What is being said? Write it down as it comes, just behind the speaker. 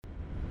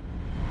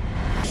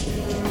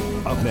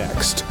Up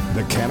next,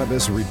 the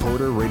Cannabis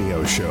Reporter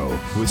Radio Show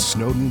with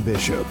Snowden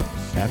Bishop.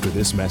 After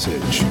this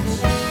message.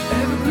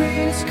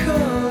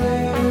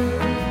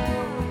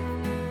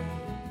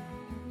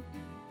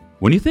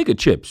 When you think of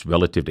chips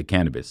relative to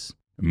cannabis,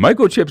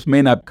 microchips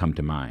may not come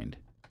to mind.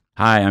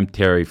 Hi, I'm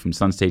Terry from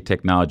Sunstate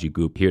Technology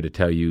Group, here to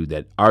tell you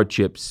that our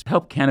chips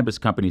help cannabis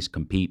companies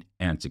compete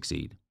and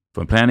succeed.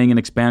 From planning and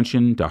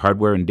expansion to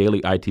hardware and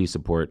daily IT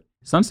support,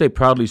 Sunstate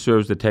proudly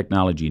serves the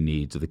technology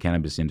needs of the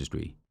cannabis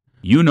industry.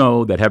 You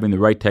know that having the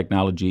right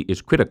technology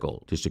is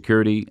critical to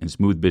security and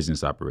smooth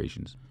business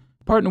operations.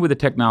 Partner with a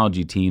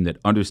technology team that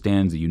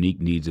understands the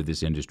unique needs of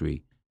this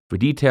industry. For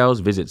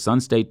details, visit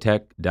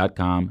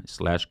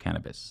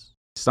sunstatetech.com/cannabis.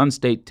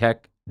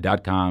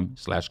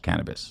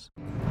 sunstatetech.com/cannabis.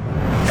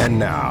 And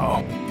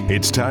now,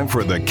 it's time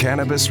for the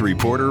Cannabis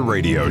Reporter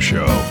Radio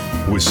Show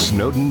with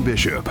Snowden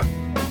Bishop.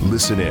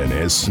 Listen in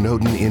as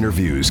Snowden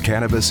interviews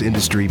cannabis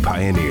industry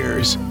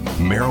pioneers,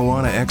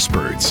 marijuana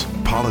experts,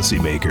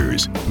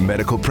 policymakers,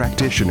 medical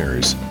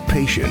practitioners,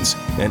 patients,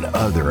 and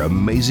other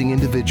amazing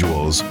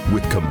individuals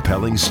with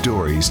compelling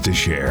stories to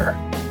share.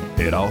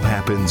 It all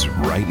happens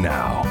right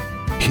now.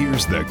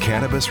 Here's the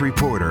Cannabis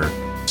Reporter,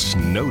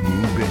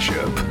 Snowden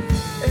Bishop.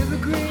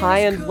 Hi,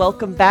 and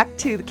welcome back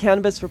to the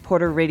Cannabis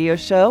Reporter Radio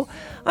Show.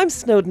 I'm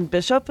Snowden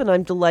Bishop, and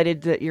I'm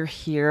delighted that you're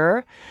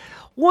here.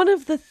 One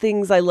of the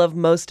things I love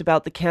most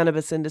about the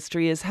cannabis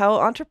industry is how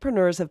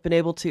entrepreneurs have been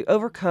able to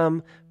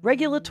overcome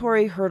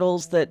regulatory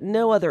hurdles that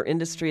no other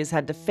industry has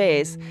had to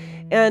face,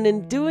 and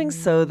in doing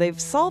so, they've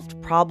solved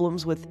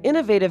problems with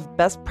innovative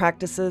best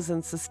practices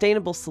and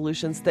sustainable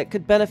solutions that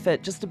could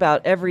benefit just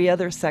about every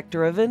other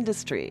sector of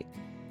industry.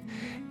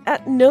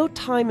 At no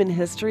time in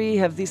history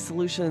have these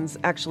solutions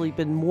actually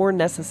been more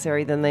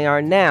necessary than they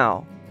are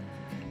now.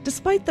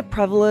 Despite the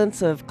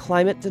prevalence of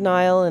climate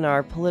denial in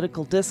our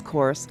political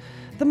discourse,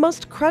 the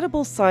most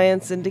credible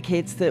science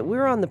indicates that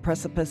we're on the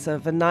precipice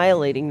of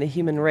annihilating the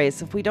human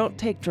race if we don't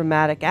take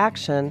dramatic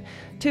action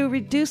to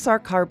reduce our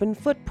carbon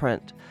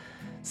footprint.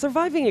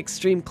 Surviving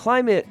extreme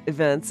climate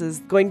events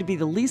is going to be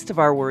the least of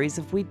our worries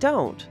if we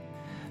don't.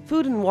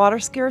 Food and water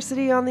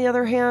scarcity, on the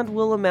other hand,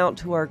 will amount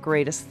to our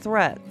greatest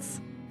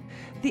threats.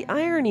 The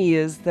irony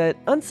is that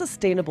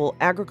unsustainable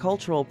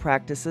agricultural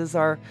practices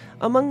are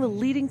among the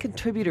leading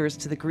contributors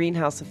to the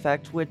greenhouse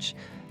effect, which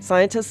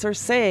scientists are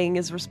saying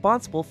is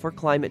responsible for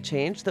climate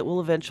change that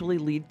will eventually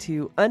lead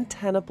to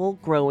untenable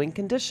growing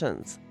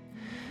conditions.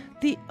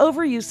 The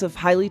overuse of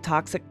highly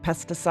toxic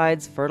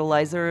pesticides,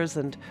 fertilizers,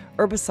 and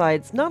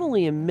herbicides not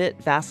only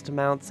emit vast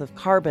amounts of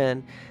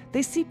carbon,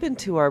 they seep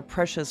into our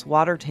precious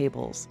water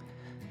tables.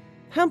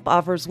 Hemp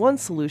offers one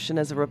solution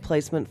as a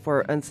replacement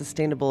for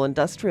unsustainable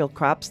industrial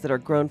crops that are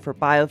grown for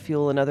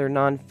biofuel and other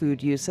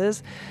non-food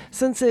uses,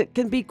 since it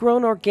can be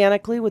grown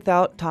organically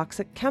without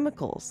toxic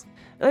chemicals.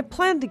 And I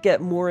plan to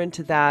get more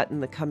into that in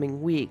the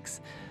coming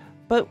weeks.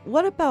 But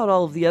what about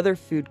all of the other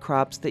food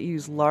crops that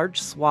use large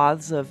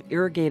swaths of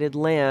irrigated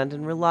land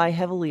and rely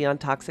heavily on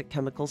toxic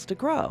chemicals to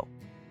grow?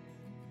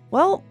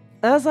 Well,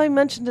 as I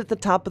mentioned at the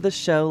top of the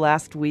show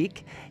last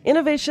week,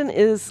 innovation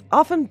is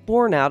often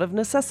born out of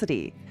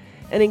necessity.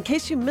 And in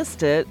case you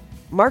missed it,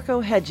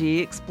 Marco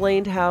Hegyi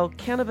explained how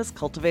cannabis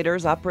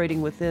cultivators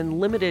operating within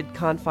limited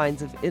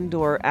confines of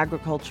indoor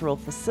agricultural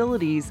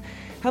facilities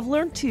have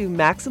learned to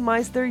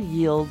maximize their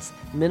yields,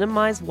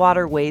 minimize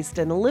water waste,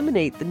 and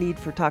eliminate the need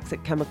for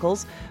toxic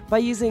chemicals by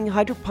using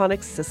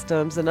hydroponic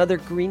systems and other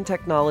green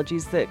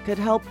technologies that could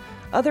help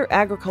other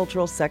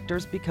agricultural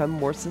sectors become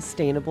more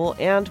sustainable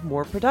and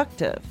more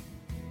productive.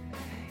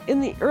 In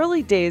the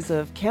early days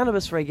of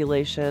cannabis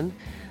regulation,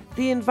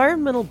 the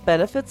environmental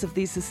benefits of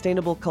these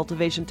sustainable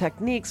cultivation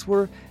techniques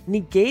were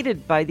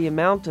negated by the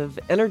amount of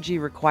energy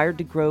required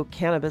to grow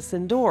cannabis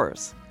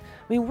indoors.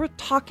 I mean, we're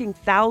talking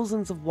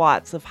thousands of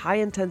watts of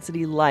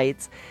high-intensity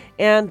lights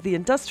and the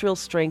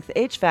industrial-strength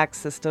HVAC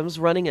systems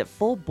running at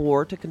full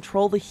bore to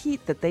control the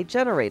heat that they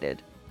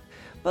generated.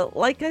 But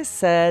like I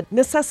said,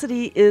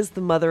 necessity is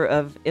the mother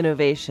of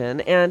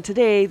innovation, and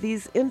today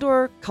these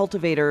indoor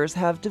cultivators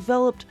have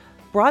developed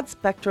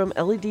broad-spectrum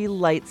LED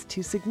lights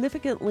to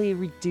significantly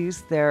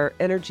reduce their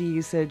energy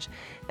usage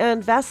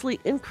and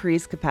vastly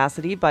increase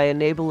capacity by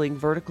enabling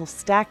vertical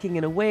stacking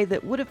in a way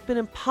that would have been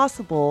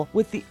impossible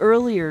with the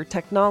earlier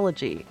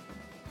technology.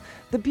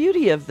 The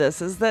beauty of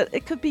this is that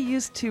it could be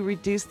used to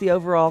reduce the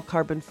overall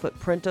carbon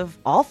footprint of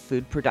all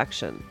food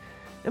production.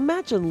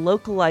 Imagine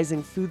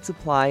localizing food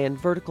supply in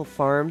vertical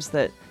farms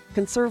that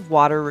conserve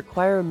water,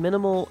 require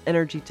minimal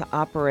energy to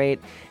operate,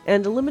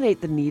 and eliminate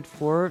the need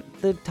for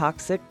the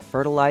toxic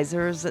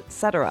fertilizers,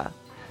 etc.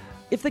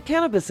 If the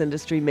cannabis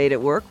industry made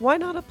it work, why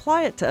not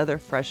apply it to other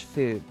fresh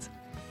foods?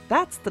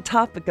 That's the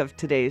topic of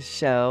today's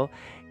show,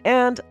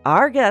 and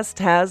our guest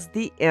has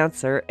the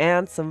answer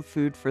and some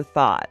food for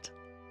thought.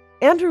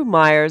 Andrew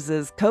Myers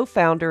is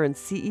co-founder and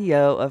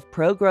CEO of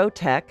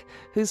ProGrowTech,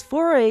 whose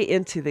foray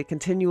into the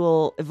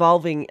continual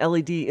evolving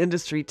LED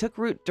industry took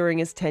root during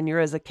his tenure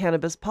as a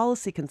cannabis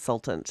policy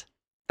consultant.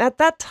 At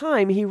that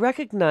time, he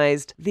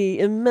recognized the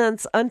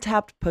immense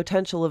untapped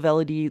potential of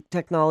LED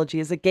technology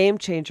as a game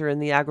changer in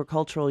the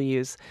agricultural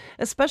use,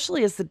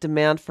 especially as the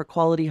demand for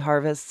quality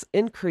harvests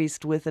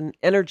increased with an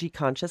energy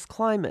conscious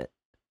climate.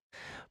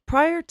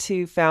 Prior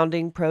to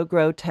founding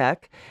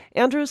ProGrowTech,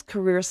 Andrew's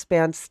career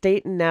spanned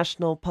state and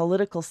national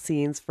political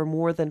scenes for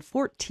more than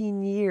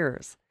 14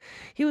 years.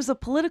 He was a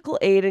political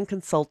aide and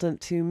consultant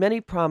to many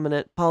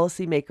prominent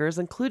policymakers,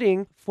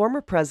 including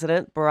former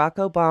President Barack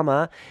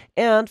Obama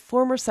and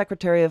former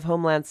Secretary of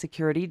Homeland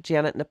Security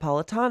Janet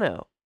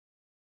Napolitano.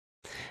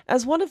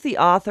 As one of the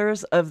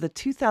authors of the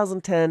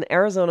 2010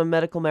 Arizona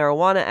Medical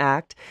Marijuana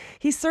Act,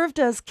 he served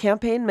as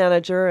campaign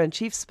manager and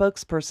chief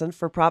spokesperson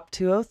for Prop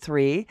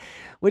 203,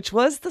 which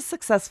was the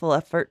successful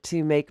effort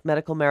to make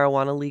medical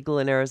marijuana legal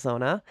in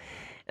Arizona.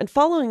 And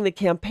following the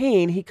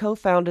campaign, he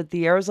co-founded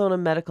the Arizona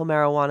Medical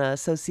Marijuana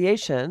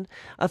Association,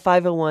 a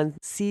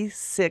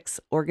 501c6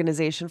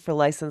 organization for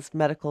licensed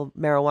medical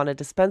marijuana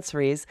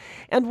dispensaries,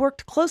 and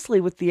worked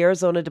closely with the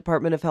Arizona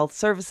Department of Health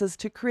Services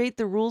to create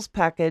the rules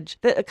package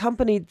that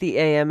accompanied the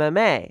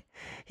AMMA.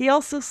 He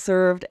also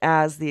served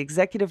as the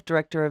executive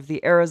director of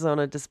the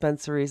Arizona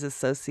Dispensaries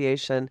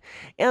Association.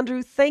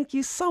 Andrew, thank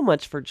you so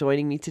much for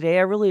joining me today.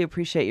 I really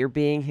appreciate your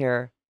being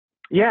here.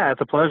 Yeah,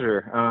 it's a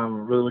pleasure.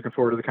 Really looking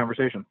forward to the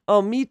conversation.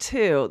 Oh, me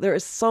too. There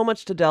is so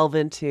much to delve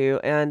into,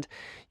 and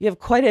you have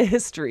quite a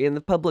history in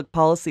the public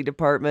policy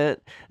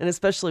department, and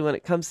especially when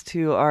it comes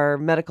to our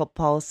medical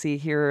policy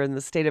here in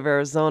the state of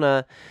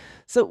Arizona.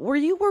 So, were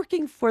you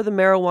working for the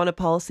Marijuana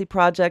Policy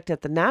Project at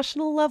the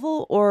national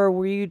level, or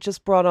were you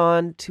just brought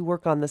on to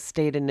work on the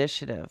state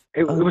initiative?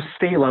 It was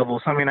state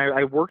level. So, I mean,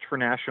 I worked for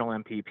national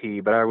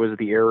MPP, but I was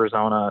the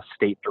Arizona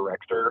state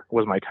director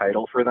was my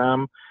title for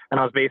them. And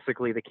I was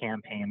basically the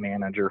campaign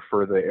manager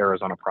for the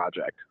Arizona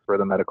project for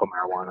the medical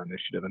marijuana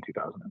initiative in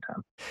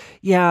 2010.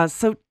 Yeah,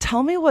 so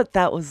tell me what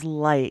that was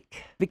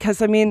like.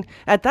 Because, I mean,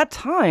 at that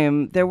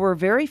time, there were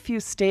very few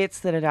states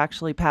that had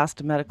actually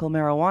passed a medical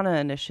marijuana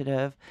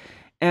initiative.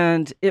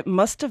 And it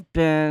must have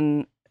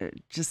been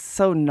just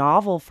so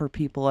novel for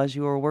people as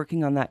you were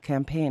working on that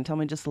campaign. Tell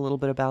me just a little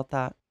bit about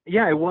that.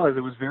 Yeah, it was.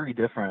 It was very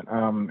different.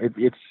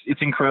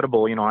 It's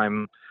incredible. You know,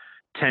 I'm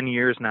 10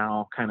 years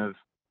now kind of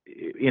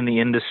in the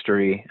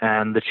industry,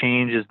 and the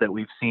changes that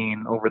we've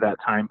seen over that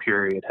time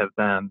period have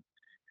been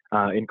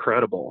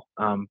incredible.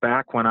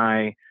 Back when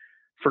I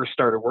first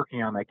started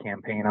working on that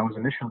campaign, I was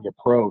initially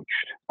approached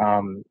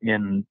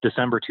in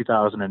December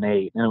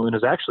 2008, and it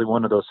was actually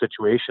one of those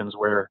situations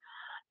where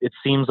it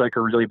seems like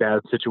a really bad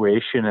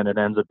situation and it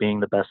ends up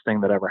being the best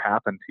thing that ever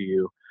happened to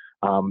you.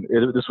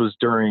 This was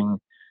during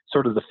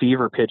sort of the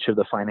fever pitch of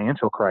the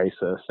financial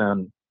crisis,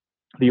 and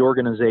the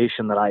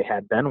organization that I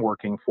had been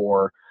working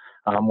for,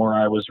 where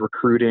I was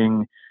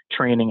recruiting,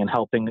 training, and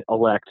helping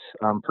elect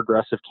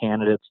progressive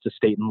candidates to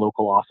state and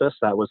local office.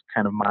 That was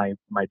kind of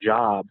my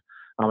job.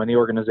 And the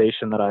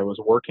organization that I was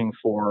working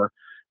for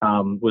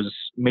was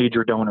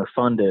major donor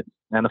funded,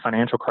 and the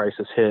financial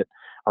crisis hit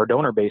our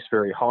donor base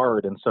very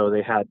hard. And so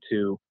they had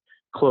to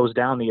close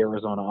down the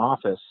Arizona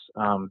office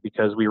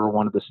because we were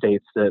one of the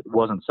states that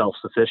wasn't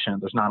self-sufficient.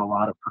 There's not a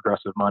lot of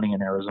progressive money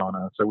in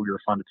Arizona, so we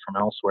were funded from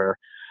elsewhere.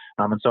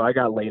 And so I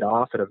got laid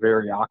off at a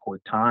very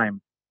awkward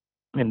time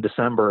in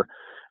December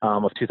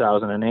of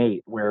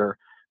 2008, where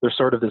there's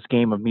sort of this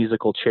game of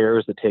musical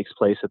chairs that takes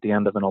place at the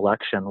end of an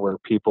election where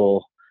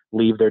people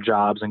leave their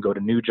jobs and go to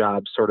new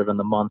jobs sort of in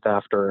the month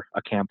after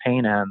a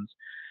campaign ends.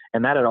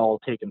 And that had all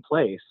taken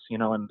place, you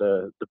know, and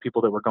the people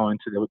that were going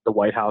to the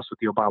White House with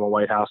the Obama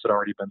White House had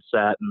already been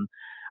set. And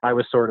I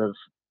was sort of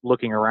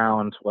looking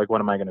around like,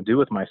 what am I going to do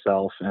with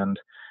myself? And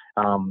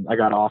I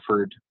got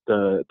offered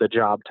the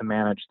job to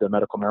manage the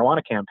medical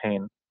marijuana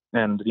campaign.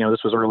 And, you know,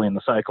 this was early in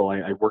the cycle.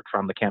 I worked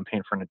on the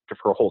campaign for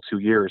a whole 2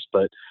 years,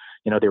 but,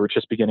 you know, they were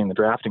just beginning the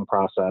drafting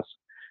process.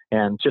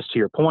 And just to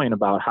your point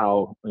about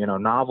how, you know,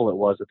 novel it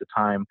was at the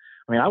time,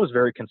 I mean, I was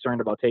very concerned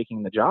about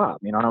taking the job.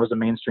 You know, I was a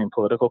mainstream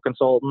political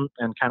consultant,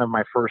 and kind of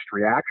my first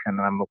reaction,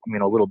 and I'm, you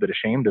know, a little bit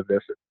ashamed of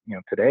this, you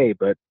know, today,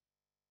 but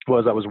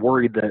was I was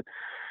worried that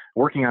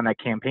working on that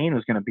campaign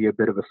was going to be a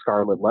bit of a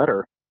scarlet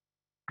letter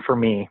for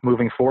me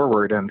moving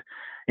forward. And,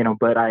 you know,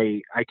 but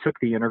I took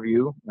the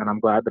interview, and I'm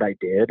glad that I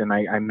did. And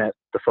I met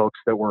the folks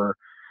that were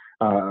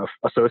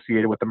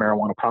associated with the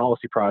Marijuana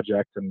Policy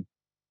Project. And,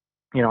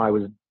 you know, I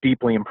was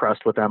deeply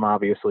impressed with them,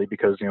 obviously,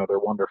 because, you know, they're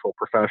wonderful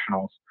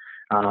professionals.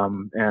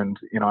 And,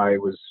 you know,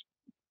 it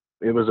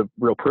was a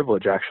real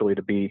privilege actually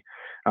to be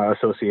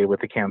associated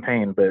with the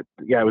campaign. But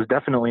yeah, it was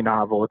definitely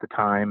novel at the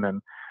time.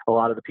 And a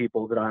lot of the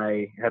people that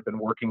I had been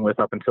working with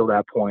up until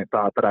that point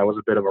thought that I was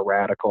a bit of a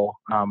radical.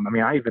 I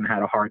mean, I even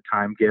had a hard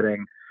time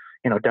getting,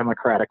 you know,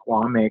 Democratic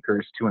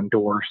lawmakers to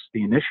endorse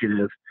the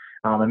initiative.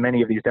 And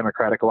many of these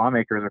Democratic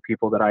lawmakers are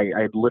people that I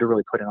had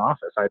literally put in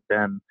office. I'd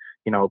been,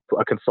 you know,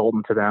 a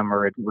consultant to them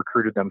or had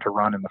recruited them to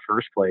run in the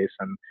first place.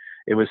 And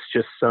it was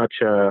just such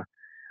a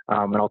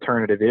an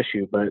alternative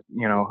issue. But,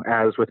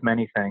 as with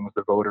many things,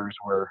 the voters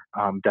were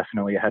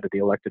definitely ahead of the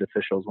elected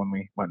officials when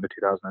we went into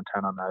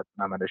 2010 on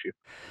that issue.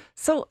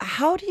 So,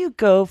 how do you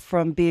go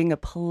from being a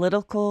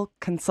political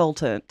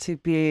consultant to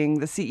being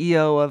the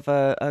CEO of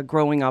a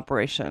growing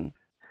operation?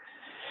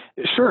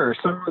 Sure.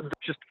 So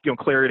just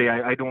clarity,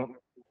 I don't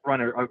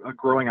run a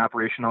growing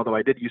operation, although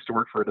I did used to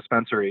work for a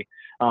dispensary.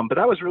 But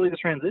that was really the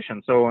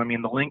transition. So I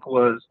mean, the link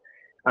was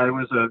I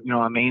was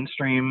a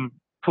mainstream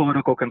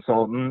political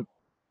consultant,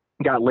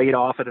 got laid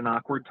off at an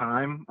awkward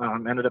time,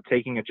 ended up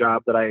taking a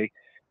job that I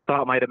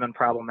thought might have been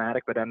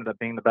problematic, but ended up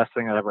being the best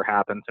thing that ever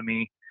happened to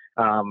me.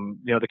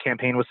 The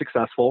campaign was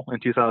successful in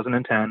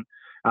 2010.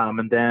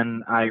 And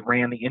then I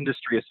ran the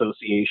industry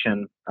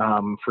association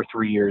for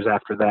 3 years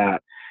after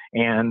that.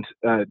 And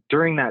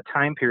during that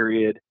time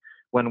period,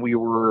 when we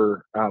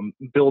were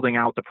building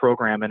out the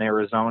program in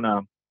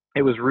Arizona,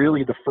 it was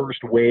really the first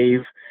wave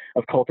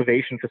of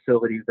cultivation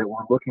facilities that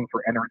were looking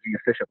for energy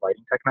efficient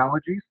lighting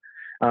technologies.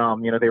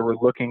 They were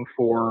looking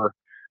for,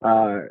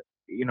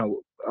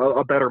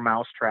 a better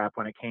mousetrap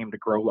when it came to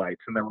grow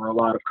lights. And there were a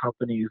lot of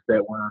companies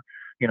that were,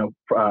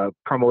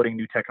 promoting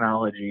new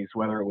technologies,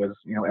 whether it was,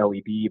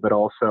 LED, but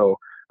also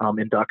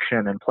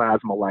induction and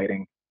plasma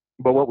lighting.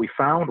 But what we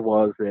found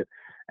was that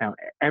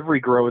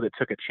every grow that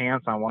took a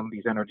chance on one of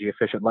these energy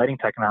efficient lighting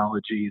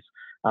technologies,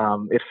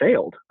 it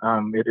failed.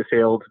 It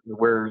failed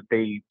where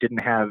they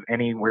didn't have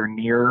anywhere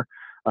near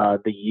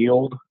the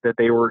yield that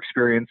they were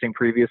experiencing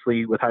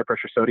previously with high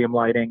pressure sodium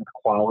lighting. The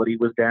quality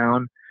was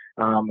down.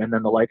 And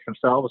then the lights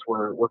themselves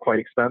were quite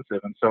expensive.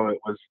 And so it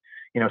was,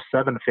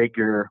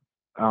 7-figure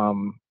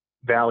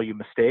value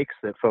mistakes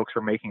that folks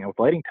were making with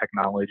lighting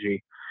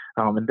technology.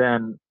 And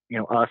then,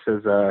 us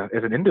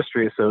as an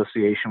industry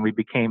association, we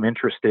became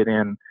interested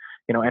in,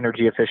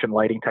 energy efficient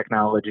lighting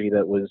technology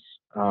that was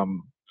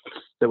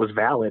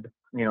valid,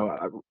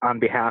 on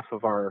behalf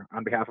of our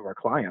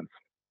clients.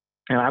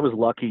 And I was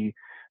lucky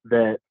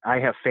that I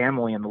have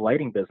family in the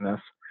lighting business,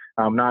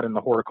 not in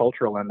the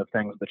horticultural end of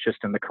things, but just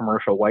in the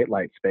commercial white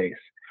light space.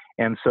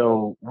 And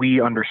so we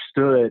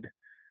understood,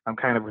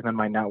 kind of within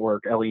my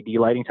network, LED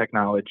lighting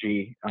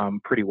technology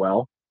pretty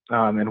well.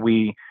 And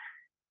we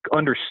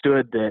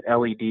understood that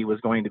LED was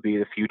going to be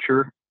the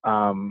future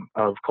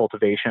of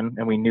cultivation.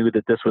 And we knew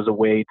that this was a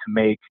way to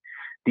make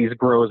these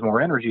grows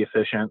more energy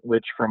efficient,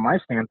 which from my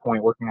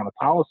standpoint, working on the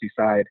policy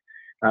side,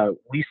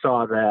 we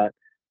saw that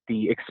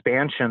the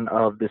expansion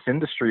of this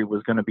industry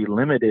was going to be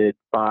limited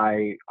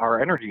by our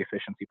energy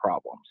efficiency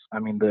problems. I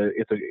mean,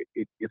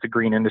 it's a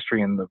green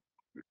industry in the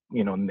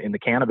in the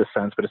cannabis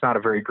sense, but it's not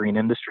a very green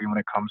industry when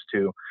it comes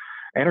to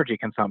energy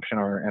consumption.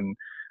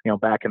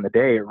 Back in the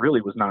day, it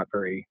really was not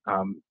very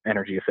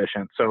energy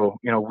efficient. So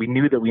we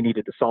knew that we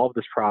needed to solve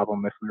this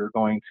problem if we were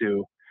going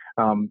to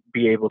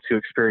be able to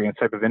experience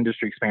type of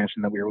industry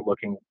expansion that we were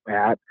looking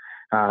at.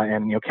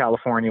 And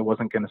California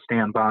wasn't going to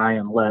stand by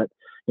and let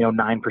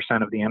 9%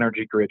 of the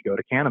energy grid go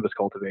to cannabis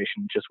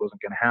cultivation. It just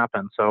wasn't going to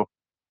happen. So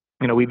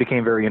we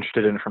became very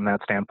interested in it from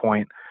that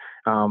standpoint.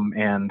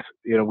 And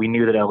we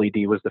knew that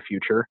LED was the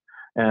future.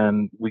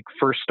 And we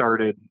first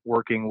started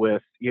working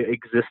with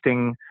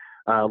existing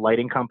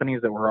lighting companies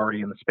that were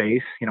already in the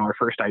space. Our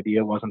first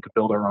idea wasn't to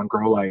build our own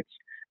grow lights.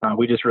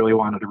 We just really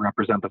wanted to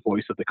represent the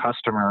voice of the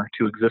customer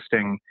to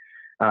existing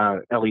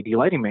LED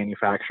lighting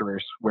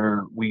manufacturers,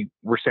 where we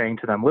were saying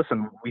to them,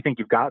 listen, we think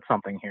you've got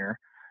something here,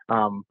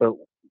 but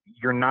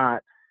you're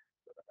not.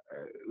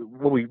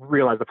 What we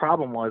realized the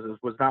problem was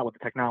not with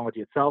the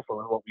technology itself,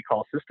 or what we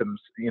call systems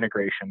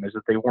integration, is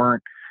that they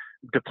weren't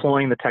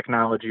deploying the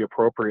technology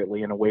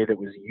appropriately in a way that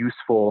was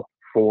useful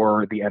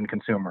for the end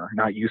consumer,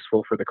 not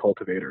useful for the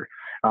cultivator.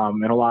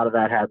 And a lot of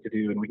that had to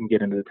do, and we can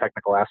get into the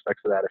technical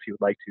aspects of that if you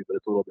would like to, but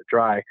it's a little bit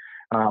dry,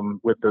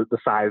 with the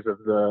size of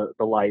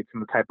the lights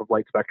and the type of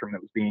light spectrum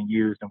that was being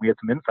used. And we had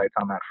some insights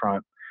on that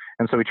front.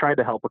 And so we tried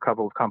to help a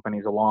couple of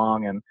companies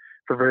along, and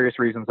for various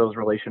reasons, those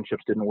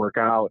relationships didn't work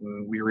out.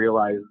 And we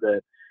realized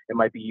that it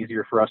might be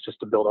easier for us just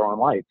to build our own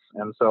lights.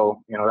 And so,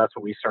 that's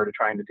what we started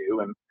trying to do.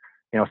 And,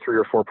 3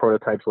 or 4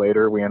 prototypes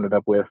later, we ended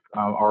up with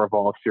our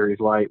Evolve Series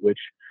light, which,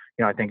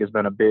 I think has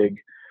been a big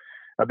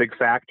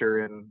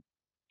factor in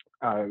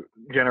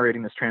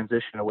generating this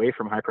transition away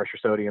from high pressure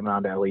sodium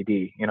onto LED.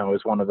 It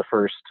was one of the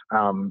first,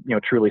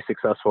 truly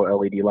successful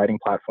LED lighting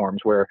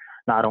platforms where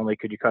not only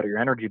could you cut your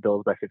energy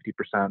bills by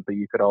 50%, but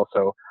you could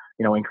also,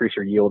 increase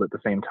your yield at the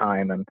same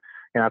time. And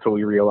that's what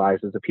we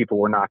realized, is that people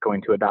were not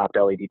going to adopt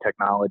LED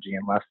technology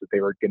unless that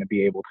they were going to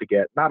be able to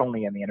get, not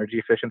only on the energy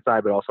efficient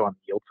side, but also on the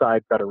yield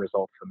side, better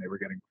results than they were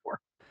getting before.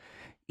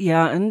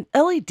 Yeah, and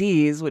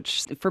LEDs,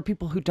 which for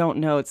people who don't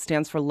know, it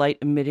stands for light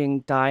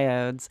emitting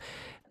diodes.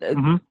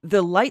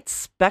 The light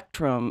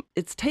spectrum,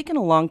 it's taken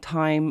a long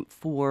time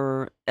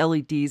for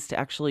LEDs to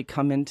actually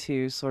come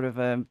into sort of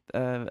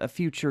a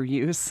future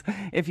use,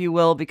 if you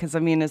will, because,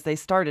 as they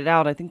started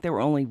out, I think they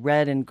were only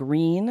red and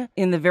green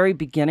in the very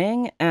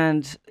beginning,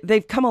 and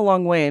they've come a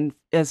long way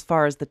as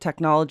far as the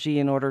technology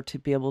in order to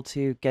be able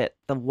to get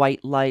the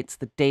white lights,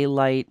 the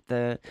daylight,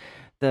 the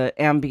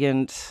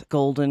ambient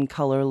golden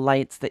color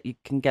lights that you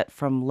can get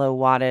from low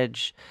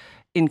wattage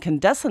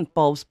incandescent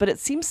bulbs, but it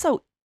seems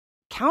so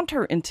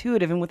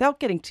counterintuitive. And without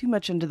getting too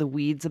much into the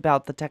weeds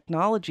about the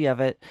technology of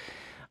it,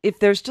 if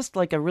there's just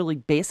like a really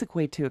basic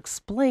way to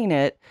explain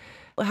it,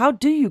 how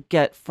do you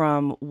get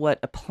from what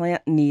a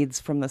plant needs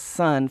from the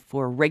sun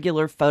for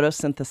regular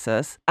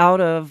photosynthesis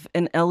out of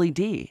an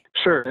LED?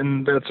 Sure,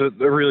 and that's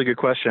a really good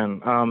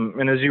question.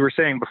 And as you were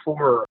saying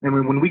before, I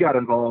mean, when we got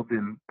involved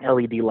in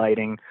LED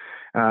lighting,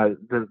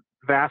 the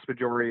vast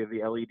majority of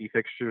the LED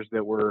fixtures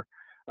that were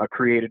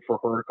created for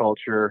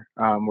horticulture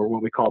were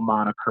what we call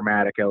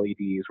monochromatic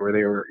LEDs, where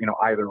they were,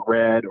 either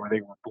red or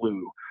they were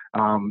blue.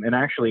 And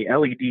actually,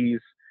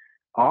 LEDs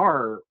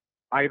are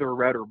either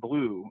red or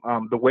blue.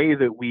 The way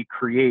that we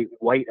create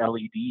white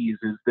LEDs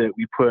is that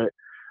we put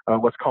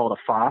what's called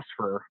a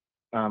phosphor.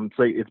 So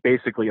it's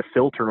basically a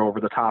filter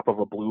over the top of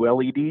a blue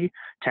LED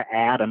to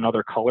add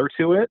another color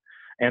to it.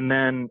 And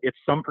then it's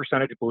some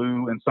percentage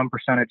blue and some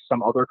percentage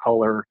some other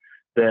color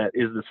that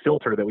is this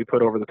filter that we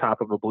put over the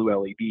top of a blue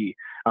LED.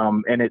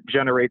 And it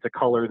generates a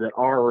color that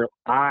our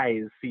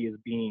eyes see as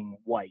being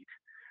white.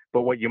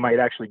 But what you might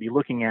actually be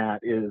looking at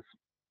is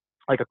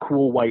like a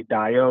cool white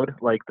diode,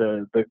 like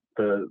the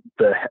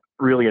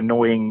really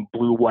annoying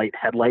blue-white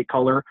headlight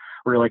color,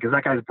 where you're like, is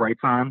that guy's brights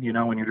on,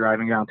 when you're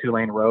driving down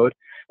 2-lane road?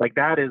 Like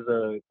that is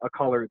a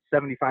color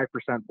that's 75%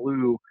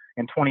 blue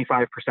and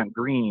 25%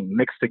 green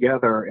mixed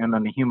together, and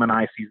then the human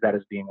eye sees that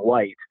as being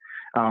white.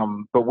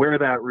 But where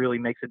that really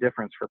makes a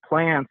difference for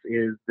plants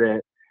is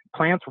that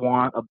plants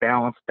want a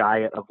balanced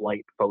diet of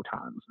light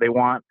photons. They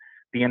want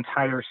the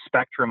entire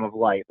spectrum of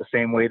light, the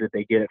same way that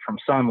they get it from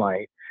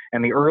sunlight.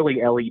 And the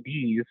early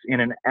LEDs, in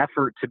an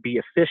effort to be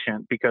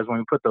efficient, because when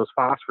we put those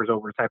phosphors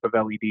over a type of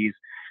LEDs,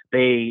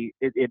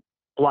 it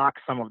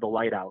blocks some of the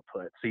light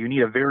output. So you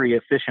need a very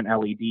efficient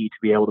LED to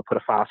be able to put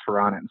a phosphor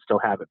on it and still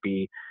have it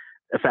be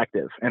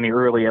effective. And the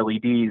early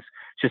LEDs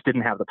just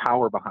didn't have the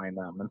power behind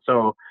them. And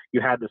so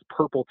you had this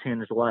purple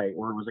tinged light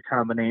where it was a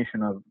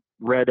combination of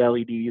red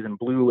LEDs and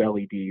blue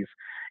LEDs.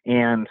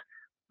 And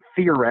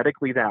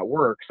theoretically that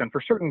works. And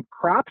for certain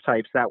crop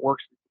types, that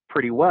works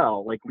pretty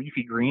well. Like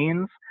leafy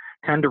greens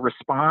tend to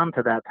respond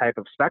to that type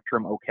of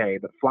spectrum okay.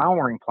 But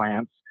flowering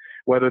plants,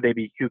 whether they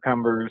be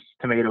cucumbers,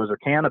 tomatoes, or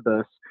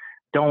cannabis,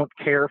 don't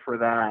care for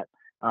that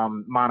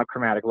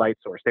monochromatic light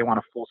source. They want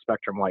a full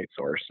spectrum light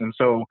source. And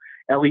so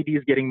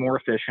LEDs getting more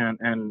efficient,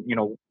 and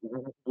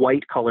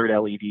white colored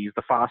LEDs,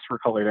 the phosphor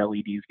colored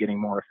LEDs getting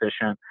more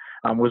efficient,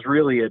 was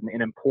really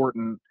an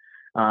important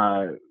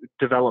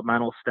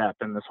developmental step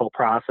in this whole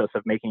process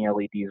of making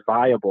LEDs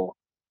viable.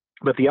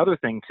 But the other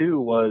thing too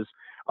was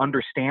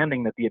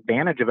understanding that the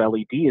advantage of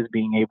LED is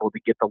being able to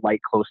get the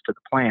light close to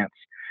the plants.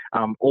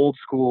 Old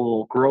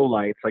school grow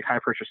lights, like high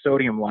pressure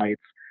sodium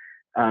lights,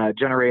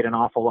 generate an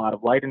awful lot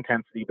of light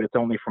intensity, but it's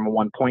only from a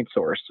one point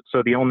source.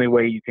 So the only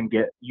way you can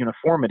get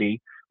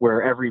uniformity,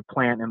 where every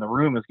plant in the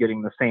room is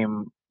getting the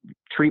same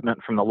treatment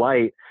from the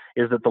light,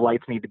 is that the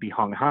lights need to be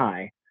hung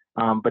high.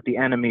 But the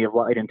enemy of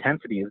light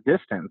intensity is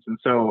distance. And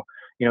so,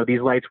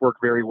 these lights work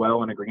very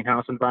well in a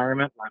greenhouse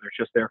environment where they're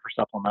just there for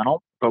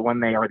supplemental. But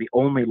when they are the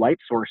only light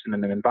source in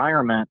an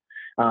environment,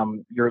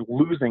 you're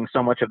losing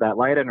so much of that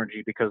light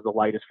energy because the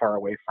light is far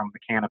away from the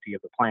canopy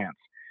of the plants.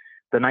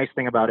 The nice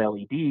thing about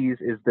LEDs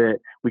is that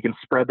we can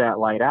spread that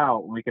light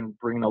out. We can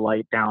bring the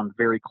light down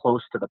very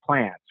close to the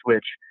plants,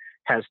 which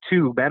has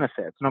two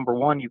benefits. Number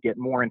one, you get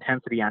more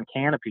intensity on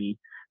canopy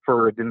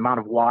for the amount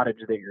of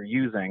wattage that you're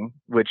using,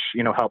 which,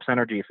 helps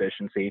energy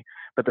efficiency.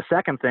 But the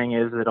second thing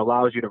is it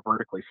allows you to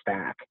vertically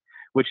stack,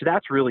 which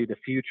that's really the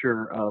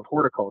future of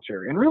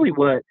horticulture. And really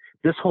what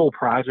this whole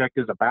project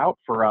is about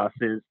for us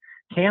is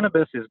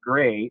cannabis is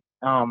great.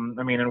 And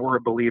we're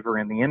a believer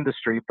in the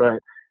industry, but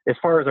as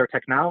far as our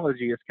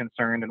technology is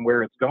concerned and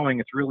where it's going,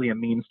 it's really a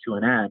means to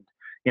an end.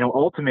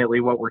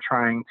 Ultimately what we're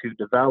trying to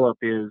develop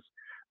is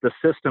the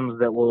systems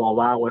that will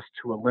allow us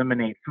to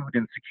eliminate food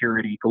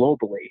insecurity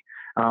globally.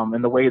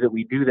 And the way that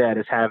we do that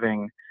is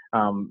having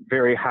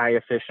very high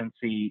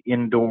efficiency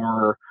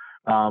indoor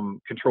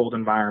controlled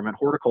environment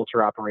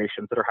horticulture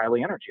operations that are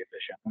highly energy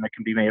efficient and that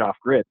can be made off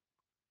grid.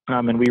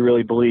 And we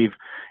really believe,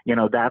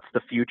 that's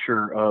the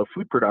future of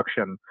food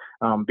production,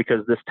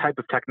 because this type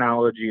of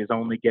technology is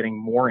only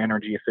getting more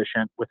energy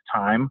efficient with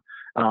time.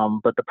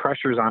 But the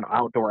pressures on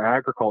outdoor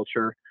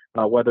agriculture,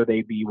 whether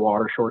they be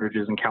water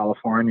shortages in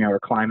California or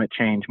climate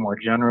change more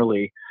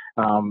generally,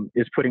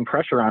 is putting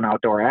pressure on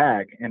outdoor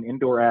ag, and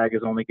indoor ag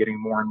is only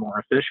getting more and more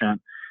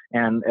efficient.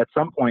 And at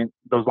some point,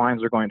 those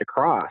lines are going to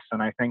cross.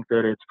 And I think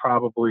that it's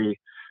probably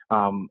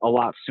a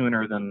lot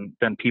sooner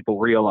than people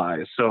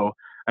realize. So,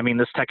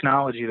 this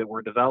technology that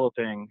we're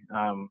developing,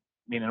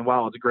 and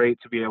while it's great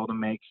to be able to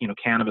make,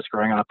 cannabis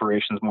growing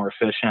operations more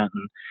efficient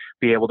and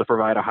be able to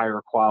provide a higher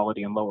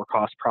quality and lower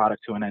cost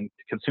product to an end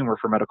consumer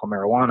for medical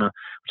marijuana,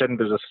 which I think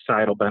there's a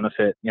societal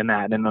benefit in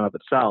that in and of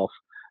itself.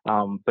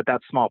 But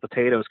that's small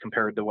potatoes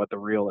compared to what the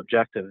real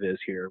objective is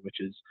here,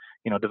 which is,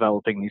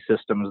 developing these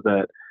systems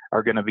that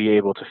are going to be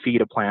able to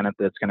feed a planet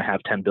that's going to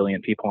have 10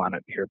 billion people on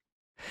it here.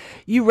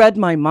 You read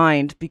my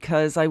mind,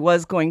 because I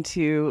was going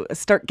to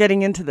start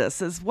getting into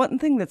this. Is one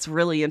thing that's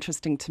really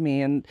interesting to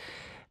me, and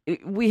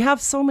We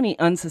have so many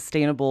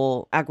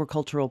unsustainable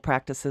agricultural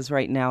practices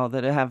right now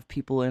that have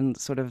people in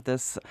sort of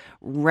this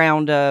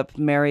roundup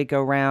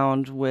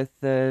merry-go-round with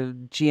the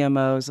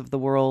GMOs of the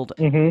world.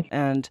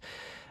 And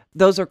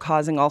those are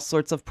causing all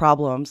sorts of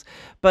problems,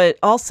 but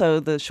also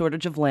the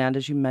shortage of land,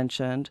 as you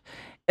mentioned.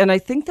 And I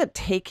think that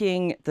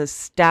taking the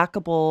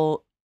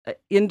stackable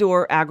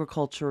indoor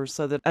agriculture,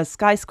 so that a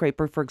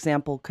skyscraper, for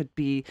example, could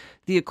be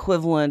the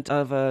equivalent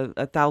of a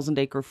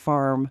 1,000-acre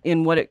farm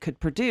in what it could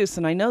produce.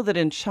 And I know that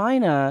in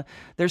China,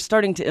 they're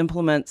starting to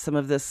implement some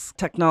of this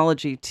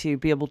technology to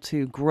be able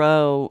to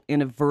grow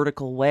in a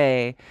vertical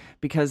way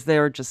because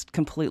they're just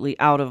completely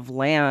out of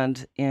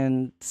land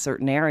in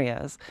certain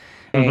areas.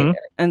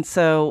 And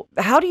so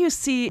how do you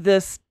see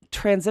this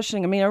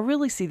transitioning? I mean, I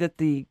really see that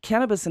the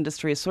cannabis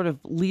industry is sort of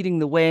leading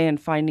the way and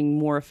finding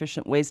more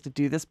efficient ways to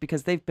do this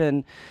because they've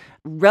been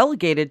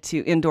relegated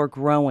to indoor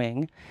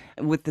growing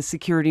with the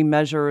security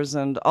measures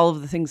and all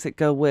of the things that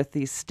go with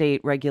these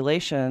state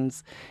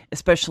regulations,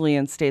 especially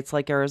in states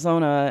like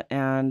Arizona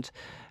and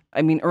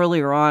I mean,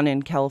 earlier on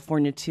in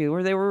California, too,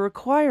 where they were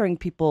requiring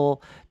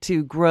people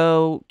to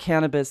grow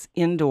cannabis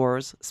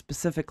indoors,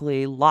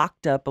 specifically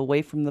locked up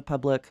away from the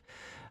public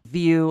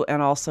view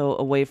and also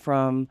away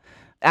from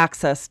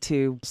access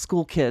to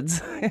school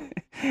kids,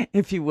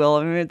 if you will.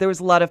 I mean, there was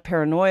a lot of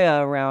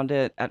paranoia around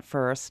it at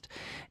first.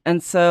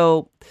 And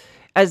so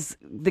as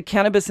the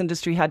cannabis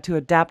industry had to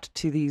adapt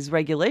to these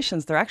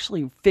regulations, they're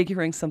actually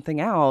figuring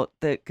something out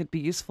that could be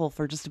useful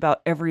for just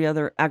about every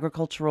other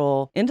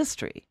agricultural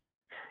industry.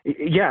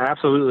 Yeah,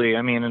 absolutely.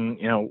 I mean,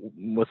 and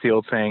what's the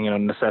old saying?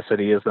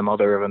 Necessity is the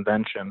mother of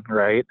invention,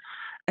 right?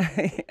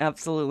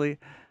 Absolutely.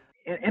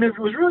 And it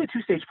was really a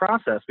two-stage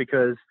process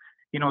because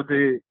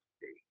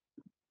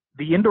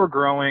the indoor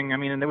growing. I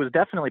mean, and it was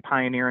definitely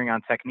pioneering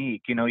on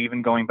technique.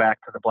 Even going back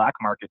to the black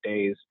market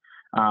days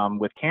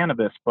with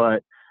cannabis,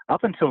 but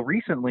up until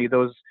recently,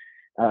 those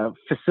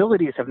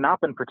facilities have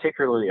not been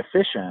particularly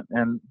efficient,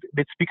 and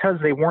it's because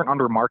they weren't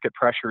under market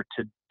pressure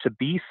to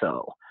be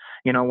so.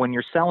 When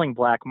you're selling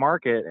black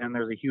market and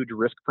there's a huge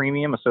risk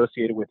premium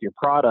associated with your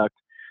product,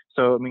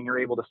 so I mean you're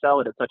able to sell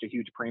it at such a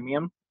huge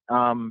premium.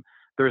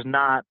 There's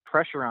not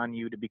pressure on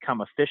you to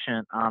become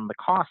efficient on the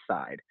cost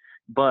side.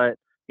 But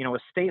a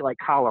state like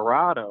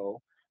Colorado,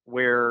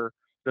 where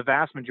the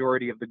vast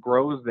majority of the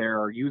grows there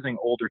are using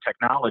older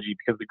technology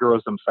because the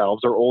grows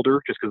themselves are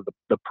older, just because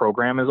the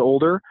program is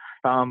older.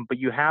 But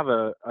you have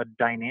a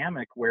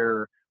dynamic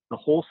where the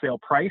wholesale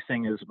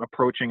pricing is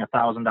approaching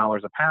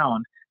 $1,000 a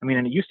pound. I mean,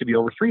 and it used to be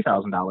over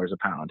 $3,000 a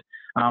pound.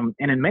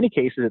 And in many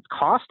cases, it's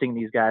costing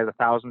these guys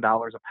 $1,000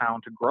 a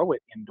pound to grow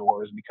it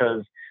indoors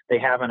because they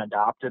haven't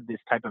adopted this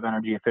type of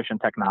energy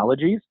efficient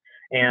technologies.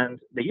 And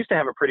they used to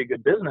have a pretty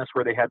good business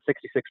where they had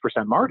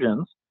 66%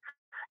 margins,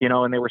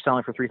 and they were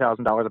selling for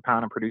 $3,000 a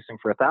pound and producing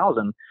for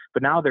 $1,000.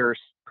 But now they're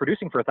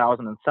producing for $1,000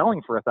 and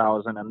selling for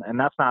 $1,000, and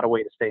that's not a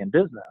way to stay in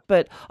business.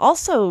 But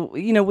also,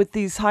 with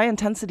these high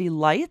intensity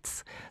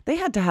lights, they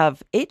had to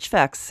have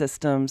HVAC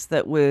systems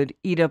that would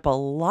eat up a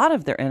lot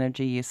of their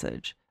energy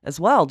usage as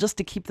well, just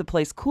to keep the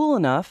place cool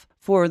enough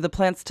for the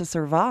plants to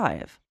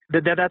survive.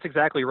 That's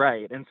exactly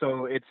right. And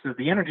so it's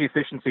the energy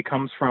efficiency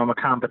comes from a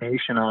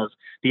combination of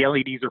the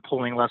LEDs are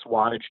pulling less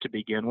wattage to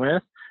begin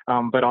with,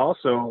 but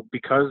also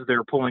because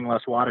they're pulling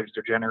less wattage,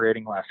 they're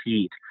generating less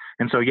heat.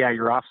 And so, yeah,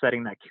 you're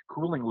offsetting that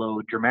cooling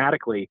load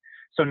dramatically.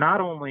 So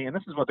not only, and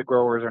this is what the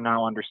growers are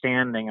now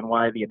understanding and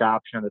why the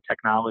adoption of the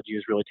technology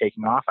is really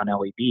taking off on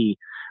LED,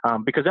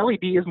 because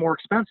LED is more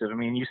expensive. I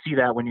mean, you see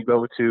that when you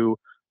go to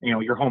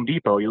your Home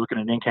Depot, you look at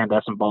an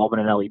incandescent bulb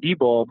and an LED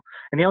bulb,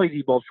 and the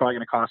LED bulb is probably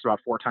going to cost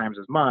about 4 times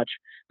as much,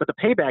 but the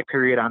payback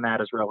period on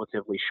that is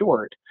relatively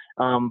short.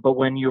 But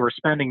when you are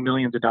spending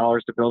millions of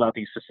dollars to build out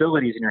these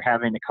facilities and you're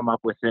having to come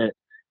up with it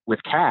with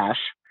cash,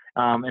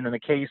 and in the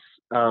case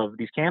of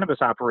these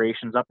cannabis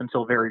operations, up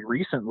until very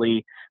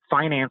recently,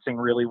 financing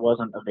really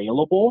wasn't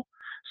available.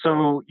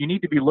 So you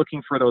need to be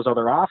looking for those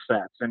other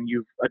offsets, and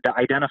you've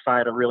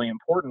identified a really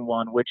important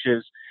one, which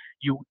is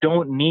you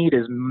don't need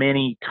as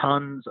many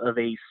tons of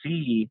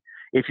AC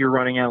if you're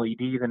running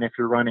LED than if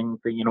you're running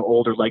the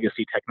older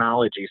legacy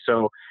technology.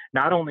 So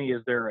not only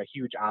is there a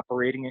huge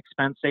operating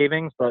expense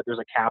savings, but there's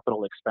a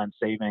capital expense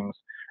savings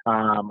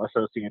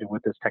associated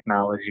with this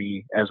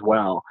technology as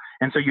well.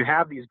 And so you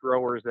have these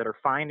growers that are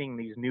finding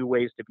these new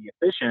ways to be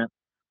efficient.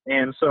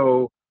 And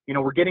so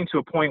we're getting to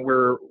a point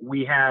where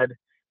we had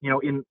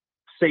in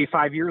say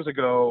 5 years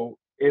ago,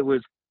 it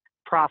was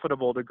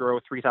profitable to grow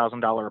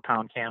 $3,000 a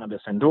pound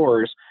cannabis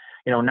indoors.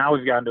 Now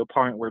we've gotten to a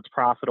point where it's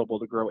profitable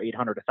to grow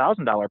 $800 to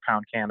 $1,000 a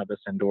pound cannabis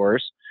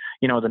indoors.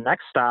 The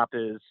next stop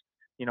is,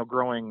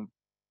 growing,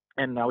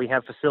 and now we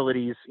have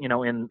facilities, in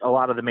a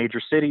lot of the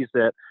major cities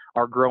that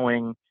are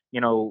growing,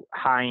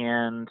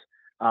 high-end,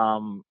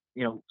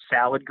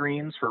 salad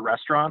greens for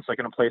restaurants, like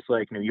in a place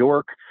like New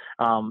York,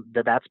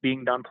 that's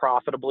being done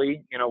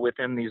profitably,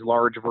 within these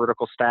large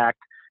vertical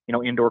stacked,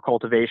 indoor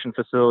cultivation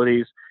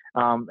facilities.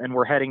 And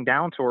we're heading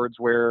down towards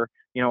where,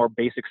 our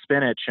basic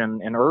spinach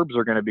and herbs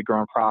are going to be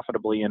grown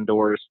profitably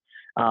indoors.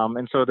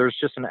 And so there's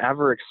just an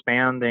ever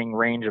expanding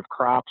range of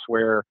crops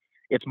where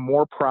it's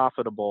more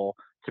profitable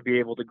to be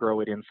able to grow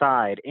it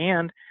inside.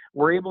 And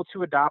we're able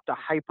to adopt a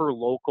hyper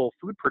local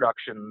food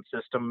production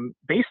system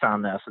based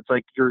on this. It's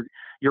like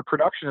your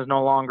production is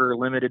no longer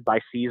limited by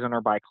season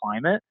or by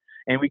climate,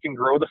 and we can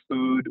grow the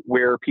food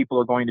where people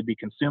are going to be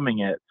consuming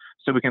it.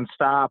 So we can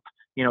stop,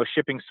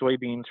 shipping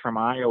soybeans from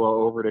Iowa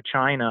over to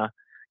China,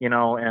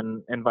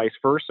 and vice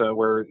versa,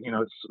 where,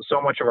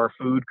 so much of our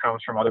food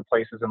comes from other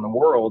places in the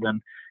world.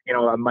 And,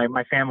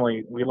 my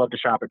family, we love to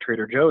shop at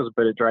Trader Joe's,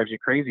 but it drives you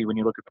crazy when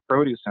you look at the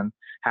produce and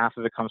half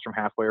of it comes from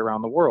halfway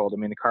around the world. I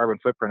mean, the carbon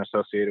footprint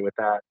associated with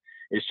that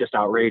is just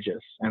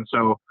outrageous. And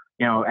so,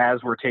 as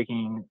we're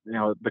taking,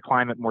 the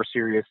climate more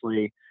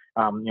seriously,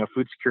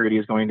 food security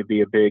is going to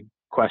be a big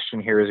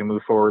question here as we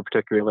move forward,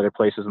 particularly in other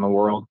places in the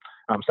world,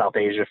 South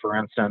Asia, for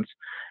instance.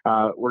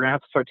 We're going to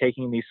have to start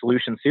taking these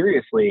solutions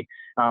seriously.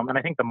 And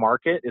I think the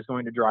market is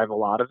going to drive a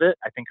lot of it.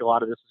 I think a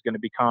lot of this is going to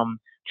become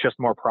just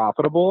more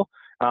profitable.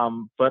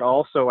 But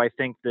also, I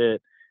think that,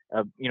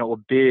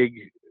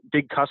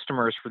 big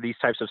customers for these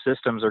types of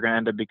systems are going to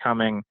end up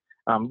becoming,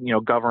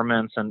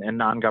 governments and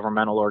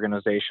non-governmental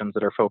organizations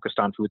that are focused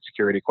on food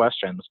security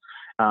questions.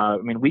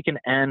 We can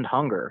end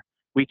hunger.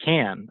 We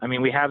can.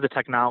 We have the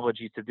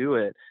technology to do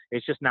it.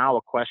 It's just now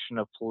a question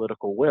of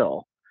political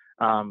will.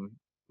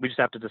 We just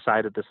have to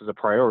decide that this is a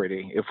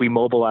priority. If we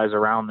mobilize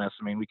around this,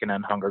 we can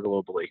end hunger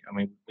globally.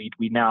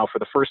 We now, for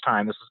the first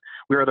time,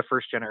 we are the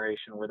first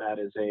generation where that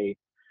is a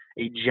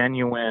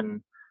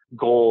genuine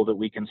goal that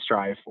we can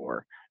strive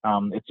for.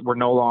 We're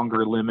no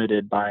longer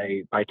limited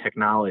by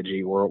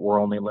technology. We're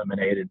only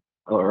limited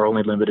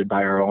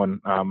by our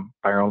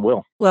own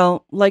will.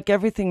 Well, like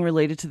everything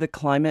related to the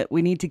climate,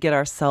 we need to get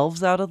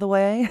ourselves out of the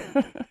way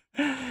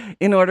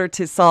in order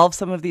to solve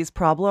some of these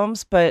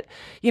problems. But,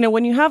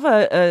 when you have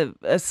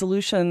a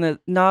solution that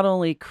not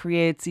only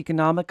creates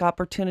economic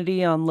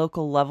opportunity on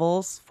local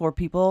levels for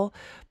people,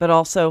 but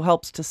also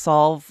helps to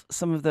solve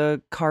some of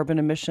the carbon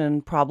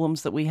emission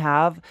problems that we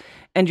have.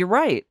 And you're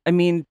right.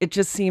 It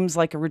just seems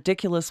like a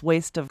ridiculous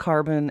waste of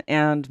carbon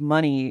and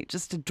money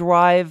just to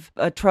drive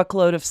a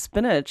truckload of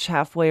spinach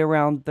halfway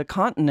around the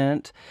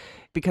continent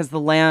because the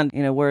land,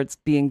 where it's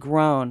being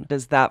grown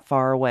is that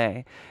far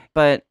away.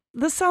 But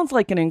this sounds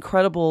like an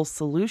incredible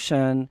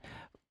solution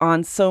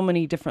on so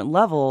many different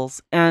levels.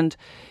 And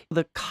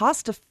the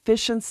cost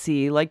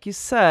efficiency, like you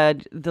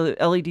said, the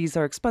LEDs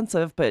are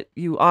expensive, but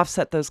you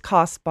offset those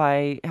costs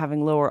by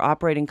having lower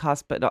operating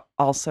costs, but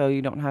also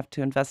you don't have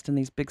to invest in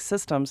these big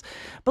systems.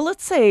 But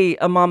let's say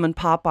a mom and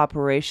pop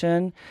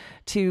operation,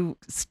 to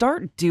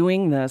start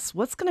doing this,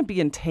 what's going to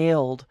be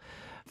entailed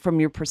from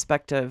your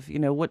perspective?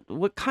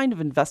 What kind of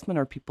investment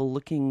are people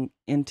looking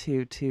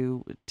into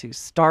to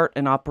start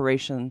an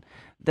operation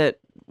that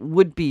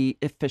would be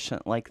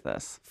efficient like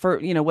this for,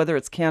 whether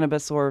it's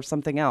cannabis or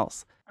something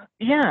else?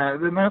 Yeah,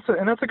 and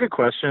that's a good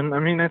question.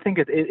 I think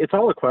it's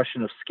all a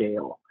question of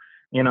scale,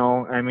 and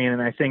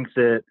I think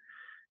that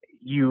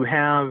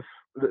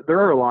there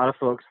are a lot of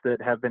folks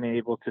that have been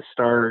able to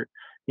start,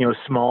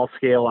 small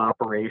scale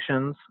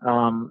operations,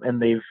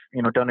 and they've,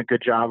 done a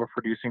good job of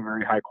producing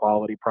very high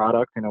quality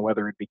product,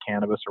 whether it be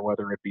cannabis or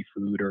whether it be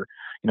food or,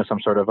 some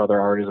sort of other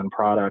artisan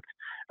product.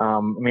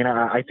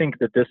 I think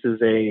that this is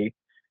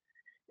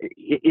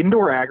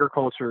indoor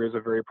agriculture is a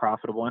very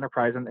profitable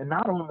enterprise, and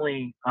not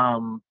only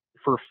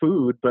for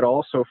food, but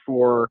also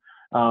for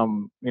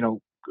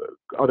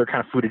other kind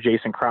of food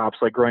adjacent crops,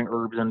 like growing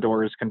herbs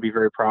indoors can be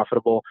very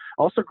profitable.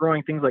 Also,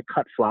 growing things like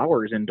cut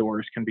flowers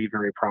indoors can be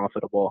very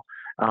profitable.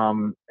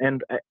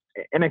 And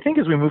I think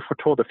as we move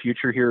toward the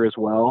future here as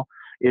well,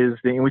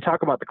 we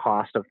talk about the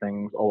cost of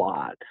things a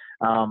lot.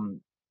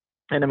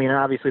 And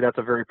obviously that's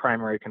a very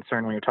primary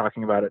concern when you're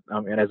talking about it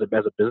and as a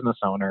business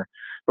owner.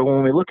 But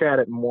when we look at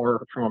it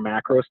more from a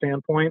macro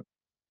standpoint,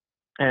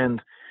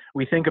 and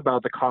we think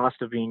about the cost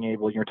of being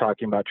able, you're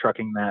talking about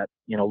trucking that,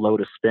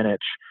 load of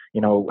spinach,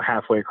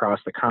 halfway across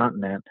the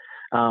continent.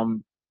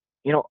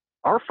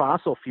 Our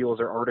fossil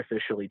fuels are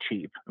artificially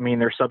cheap.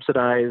 They're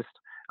subsidized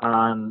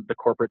on the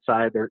corporate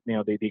side.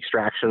 The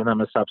extraction of them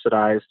is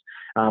subsidized.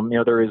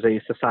 There is a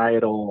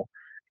societal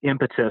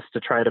impetus to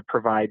try to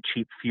provide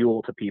cheap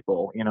fuel to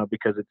people,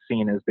 because it's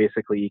seen as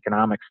basically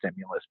economic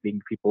stimulus,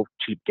 being people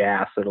cheap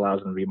gas that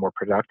allows them to be more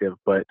productive.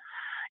 But,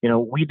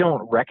 we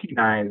don't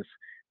recognize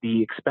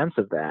the expense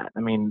of that.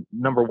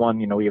 Number one,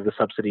 we have the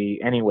subsidy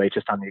anyway,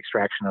 just on the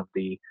extraction of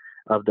the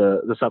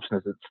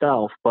substance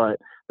itself, but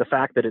the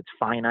fact that it's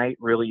finite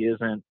really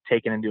isn't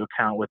taken into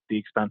account with the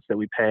expense that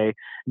we pay,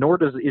 nor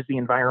is the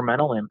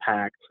environmental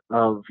impact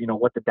of,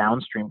 what the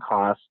downstream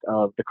cost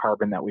of the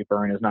carbon that we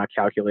burn is not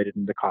calculated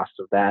in the cost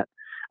of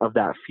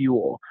that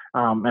fuel.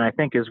 And I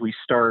think as we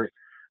start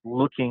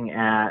looking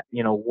at,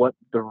 what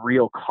the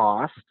real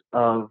cost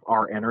of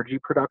our energy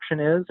production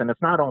is, and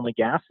it's not only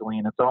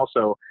gasoline, it's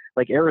also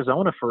like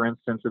Arizona, for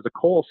instance, is a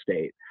coal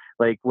state.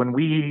 Like when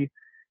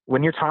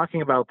you're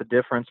talking about the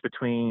difference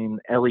between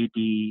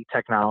LED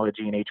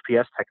technology and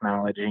HPS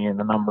technology and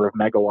the number of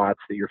megawatts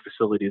that your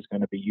facility is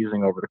going to be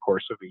using over the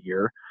course of a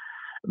year,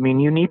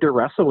 you need to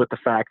wrestle with the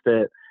fact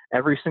that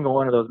every single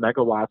one of those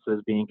megawatts that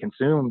is being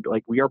consumed,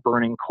 like we are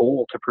burning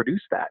coal to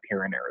produce that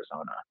here in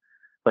Arizona.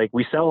 Like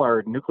we sell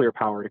our nuclear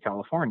power to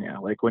California.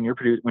 Like when you're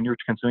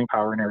consuming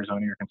power in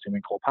Arizona, you're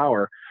consuming coal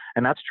power,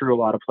 and that's true a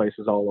lot of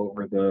places all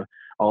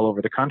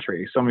over the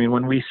country. So I mean,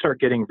 when we start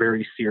getting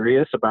very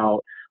serious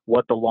about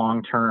what the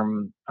long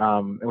term,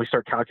 and we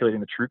start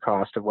calculating the true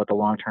cost of what the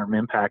long term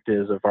impact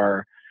is of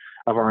our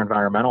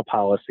environmental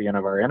policy and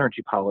of our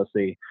energy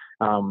policy,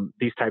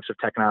 these types of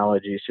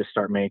technologies just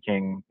start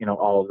making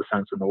all of the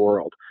sense in the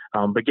world.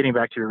 But getting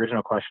back to your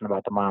original question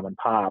about the mom and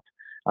pop.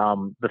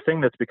 The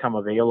thing that's become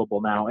available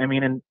now, I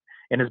mean, and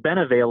has been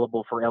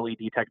available for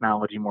LED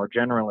technology more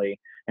generally,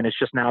 and it's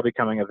just now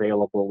becoming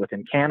available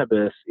within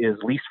cannabis, is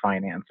lease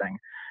financing.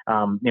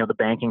 The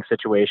banking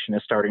situation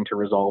is starting to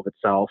resolve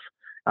itself.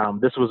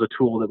 This was a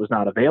tool that was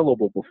not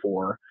available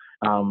before,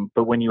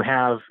 but when you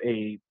have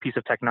a piece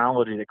of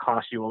technology that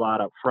costs you a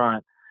lot up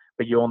front,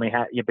 but you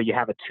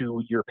have a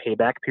 2-year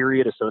payback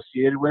period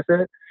associated with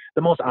it,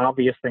 the most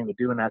obvious thing to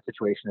do in that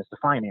situation is to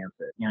finance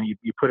it.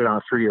 You put it on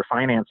a 3-year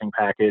financing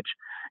package,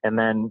 and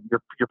then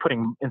you're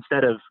putting,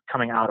 instead of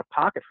coming out of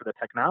pocket for the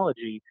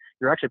technology,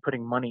 you're actually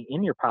putting money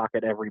in your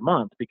pocket every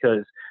month,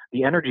 because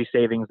the energy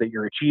savings that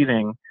you're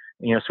achieving,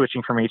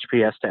 switching from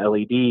HPS to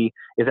LED,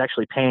 is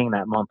actually paying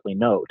that monthly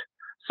note.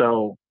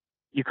 So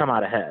you come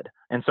out ahead.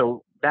 And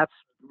so that's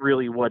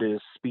really what is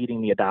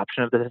speeding the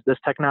adoption of this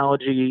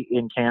technology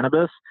in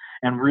cannabis,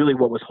 and really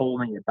what was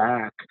holding it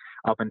back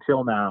up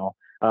until now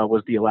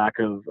was the lack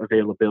of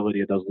availability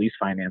of those lease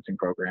financing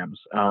programs.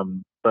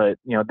 But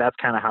that's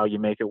kind of how you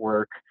make it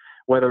work,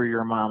 whether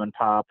you're a mom and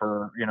pop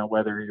or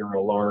whether you're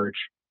a large,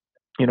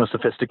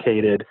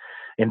 sophisticated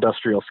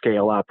industrial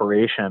scale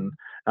operation.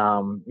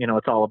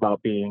 It's all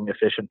about being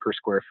efficient per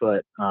square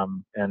foot,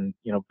 and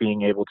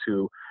being able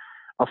to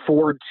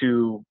afford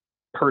to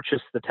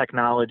purchase the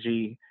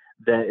technology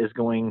that is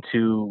going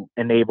to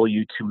enable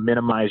you to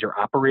minimize your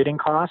operating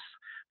costs,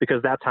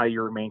 because that's how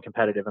you remain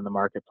competitive in the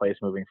marketplace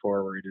moving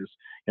forward, is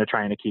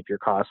trying to keep your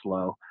costs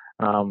low,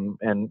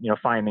 and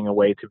finding a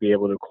way to be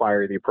able to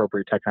acquire the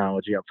appropriate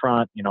technology up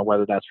front,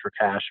 whether that's for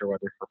cash or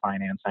whether for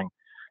financing,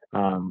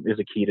 is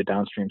a key to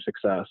downstream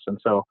success. And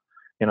so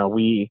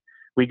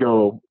we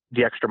go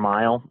the extra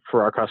mile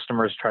for our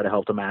customers to try to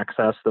help them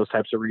access those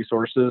types of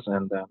resources,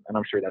 and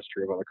I'm sure that's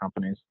true of other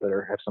companies that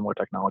have similar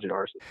technology to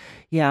ours.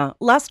 Yeah.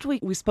 Last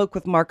week we spoke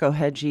with Marco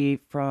Hedgie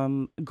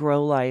from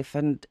Grow Life,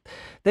 and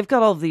they've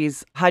got all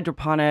these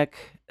hydroponic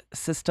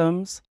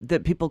systems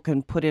that people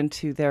can put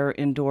into their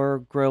indoor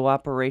grow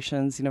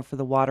operations, for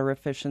the water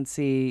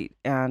efficiency.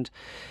 And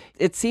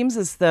it seems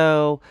as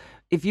though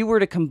if you were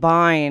to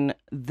combine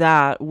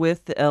that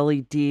with the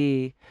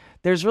LED,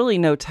 there's really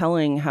no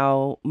telling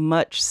how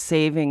much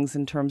savings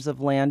in terms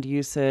of land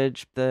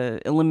usage, the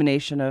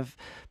elimination of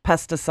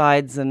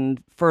pesticides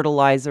and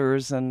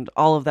fertilizers and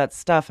all of that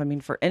stuff. I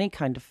mean, for any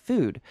kind of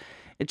food,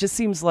 it just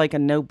seems like a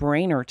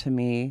no-brainer to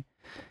me.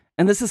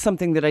 And this is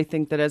something that I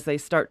think that as they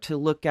start to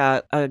look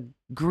at a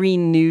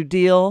Green New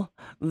Deal,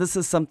 this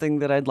is something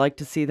that I'd like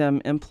to see them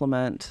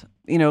implement,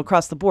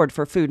 across the board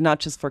for food, not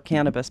just for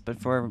cannabis, but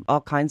for all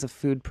kinds of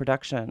food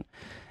production.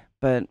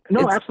 But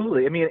no,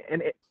 absolutely. I mean,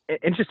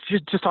 and just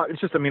talk.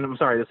 It's just. I mean, I'm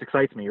sorry. This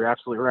excites me. You're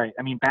absolutely right.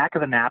 I mean, back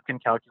of the napkin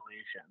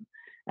calculation.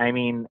 I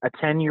mean, a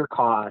 10-year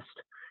cost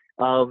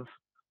of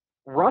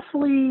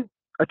roughly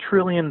 $1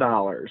 trillion,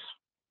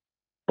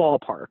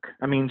 ballpark.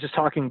 I mean, just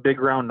talking big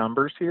round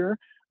numbers here.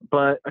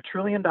 But $1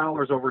 trillion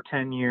over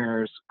 10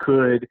 years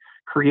could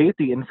create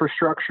the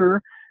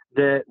infrastructure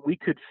that we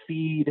could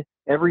feed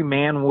every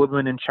man,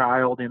 woman, and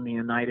child in the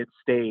United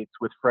States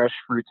with fresh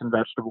fruits and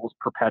vegetables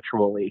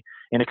perpetually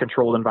in a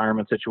controlled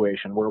environment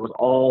situation where it was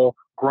all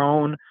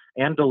grown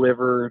and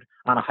delivered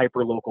on a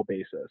hyper-local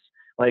basis.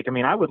 Like, I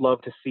mean, I would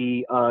love to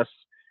see us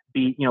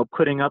be,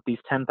 putting up these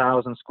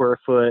 10,000 square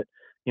foot,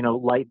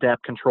 light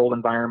depth controlled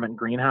environment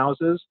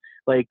greenhouses,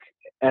 like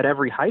at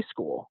every high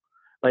school,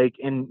 like,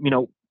 and,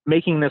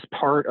 making this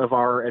part of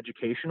our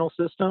educational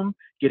system,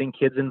 getting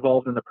kids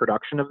involved in the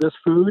production of this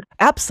food.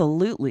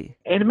 Absolutely.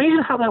 And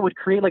imagine how that would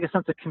create like a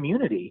sense of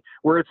community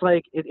where it's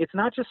like, it's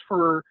not just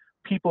for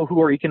people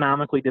who are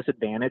economically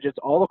disadvantaged, it's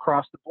all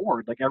across the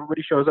board. Like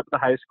everybody shows up at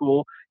the high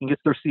school and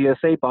gets their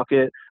CSA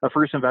bucket of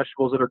fruits and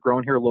vegetables that are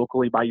grown here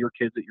locally by your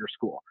kids at your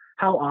school.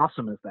 How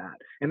awesome is that?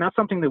 And that's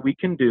something that we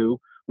can do.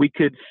 We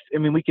could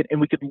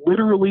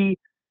literally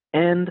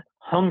end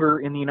hunger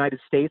in the United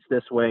States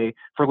this way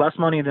for less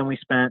money than we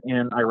spent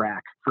in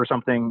Iraq for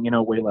something,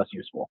 way less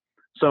useful.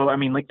 So, I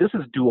mean, like, this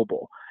is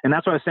doable. And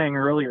that's what I was saying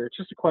earlier. It's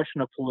just a question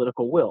of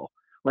political will.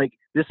 Like,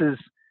 this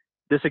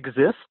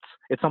exists.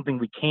 It's something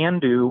we can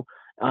do.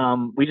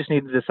 We just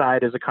need to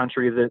decide as a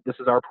country that this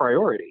is our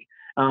priority.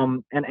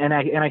 And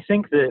I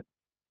think that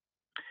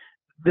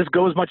this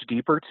goes much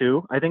deeper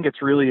too. I think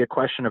it's really a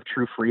question of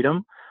true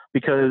freedom,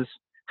 because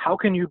how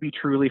can you be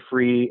truly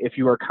free if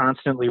you are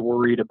constantly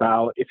worried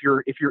about, if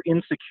you're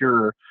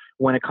insecure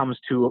when it comes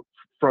to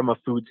from a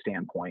food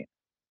standpoint,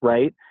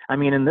 right? I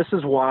mean, and this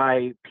is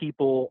why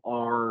people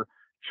are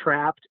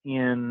trapped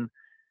in,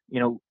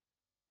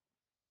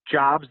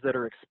 jobs that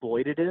are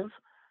exploitative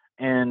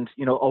And,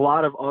 a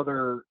lot of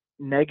other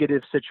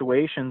negative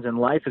situations in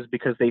life is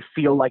because they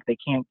feel like they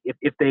can't,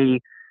 if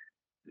they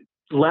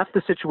left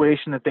the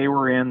situation that they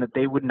were in, that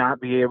they would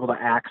not be able to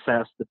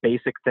access the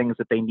basic things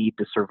that they need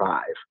to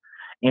survive.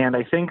 And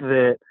I think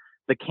that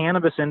the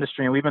cannabis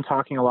industry, and we've been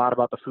talking a lot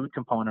about the food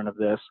component of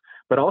this,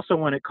 but also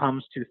when it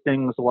comes to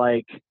things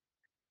like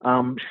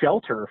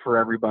shelter for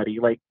everybody,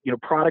 like,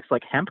 products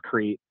like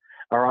hempcrete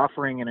are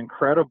offering an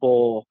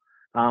incredible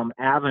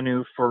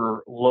avenue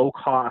for low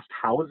cost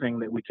housing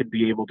that we could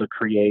be able to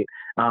create.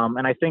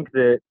 And I think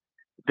that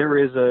there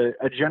is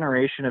a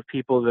generation of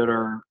people that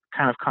are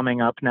kind of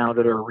coming up now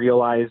that are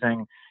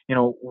realizing,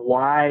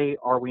 why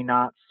are we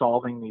not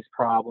solving these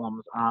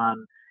problems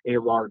on a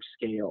large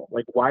scale?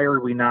 Like, why are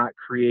we not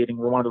creating,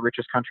 we're one of the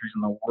richest countries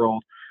in the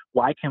world.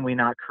 Why can we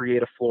not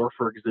create a floor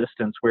for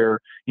existence where,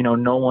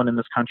 no one in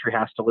this country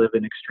has to live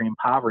in extreme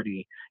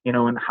poverty?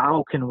 And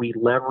how can we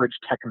leverage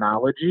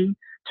technology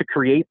to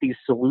create these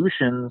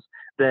solutions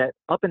that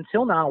up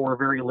until now were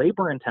very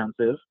labor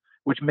intensive,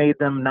 which made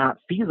them not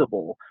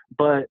feasible,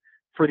 but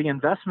for the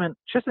investment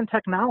just in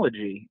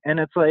technology. And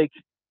it's like,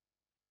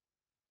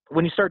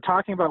 when you start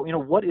talking about,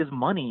 what is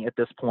money at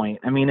this point?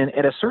 I mean,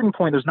 at a certain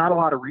point, there's not a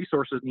lot of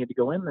resources need to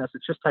go in this.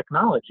 It's just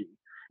technology.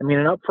 I mean,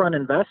 an upfront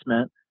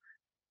investment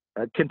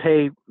can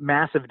pay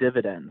massive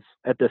dividends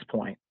at this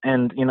point.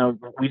 And,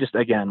 we just,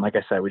 again, like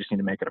I said, we just need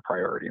to make it a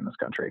priority in this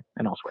country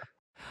and elsewhere.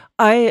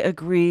 I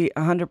agree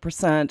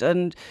 100%.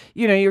 And,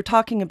 you're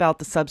talking about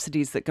the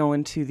subsidies that go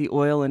into the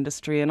oil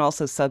industry and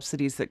also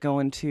subsidies that go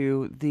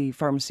into the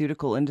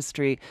pharmaceutical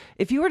industry.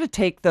 If you were to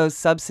take those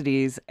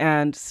subsidies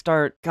and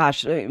start,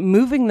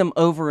 moving them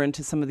over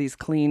into some of these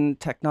clean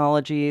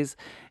technologies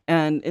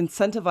and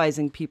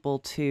incentivizing people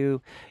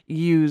to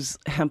use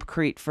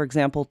hempcrete, for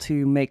example,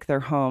 to make their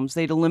homes,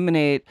 they'd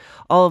eliminate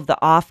all of the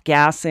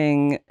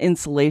off-gassing,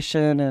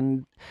 insulation,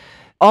 and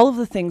all of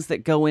the things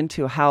that go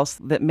into a house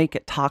that make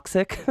it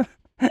toxic.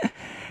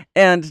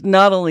 And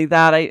not only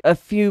that, a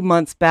few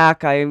months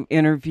back, I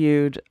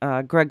interviewed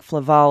Greg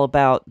Flavel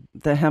about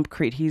the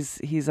hempcrete.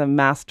 He's a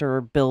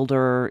master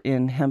builder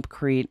in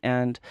hempcrete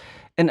and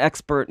an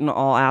expert in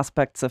all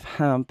aspects of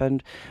hemp.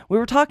 And we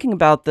were talking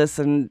about this,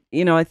 and,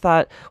 I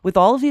thought, with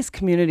all of these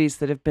communities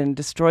that have been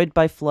destroyed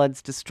by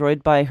floods,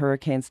 destroyed by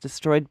hurricanes,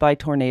 destroyed by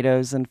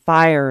tornadoes and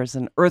fires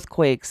and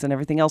earthquakes and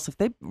everything else, if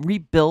they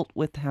rebuilt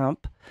with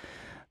hemp,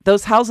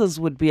 those houses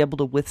would be able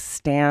to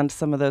withstand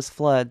some of those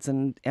floods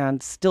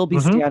and still be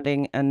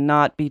standing and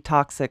not be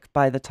toxic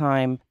by the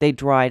time they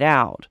dried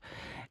out.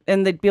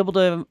 And they'd be able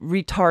to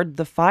retard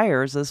the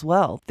fires as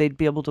well. They'd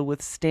be able to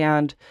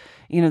withstand,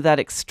 that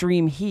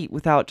extreme heat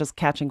without just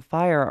catching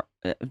fire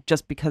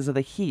just because of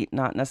the heat,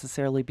 not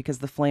necessarily because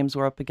the flames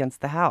were up against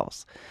the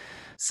house.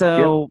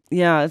 So,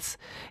 yeah,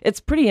 it's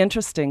pretty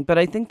interesting. But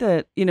I think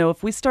that,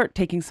 if we start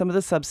taking some of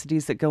the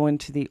subsidies that go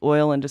into the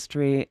oil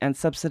industry and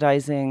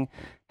subsidizing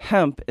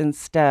hemp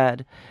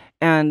instead,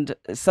 and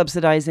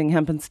subsidizing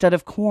hemp instead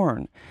of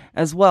corn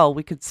as well,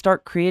 we could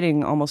start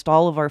creating almost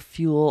all of our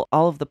fuel,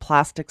 all of the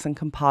plastics and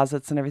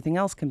composites and everything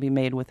else can be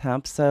made with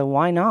hemp. So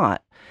why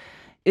not?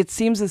 It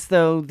seems as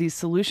though these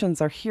solutions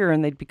are here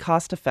and they'd be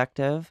cost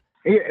effective.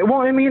 Yeah,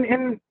 well, I mean,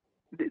 and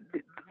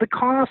the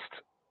cost,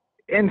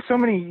 and so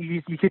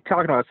many, you keep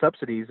talking about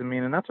subsidies. I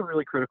mean, and that's a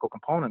really critical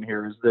component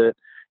here is that,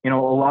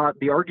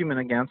 the argument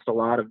against a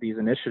lot of these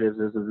initiatives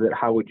is that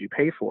how would you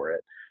pay for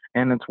it?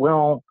 And it's,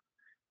 well,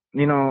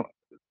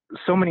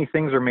 so many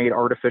things are made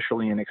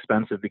artificially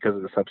inexpensive because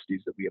of the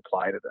subsidies that we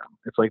apply to them.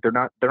 It's like they're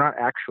not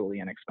actually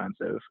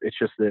inexpensive. It's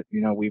just that,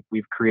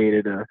 we've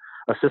created a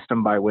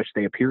system by which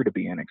they appear to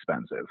be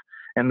inexpensive.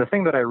 And the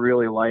thing that I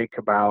really like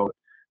about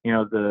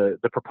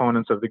the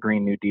proponents of the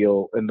Green New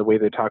Deal and the way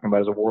they're talking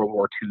about is a World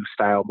War II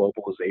style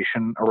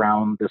mobilization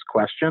around this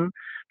question.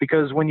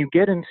 Because when you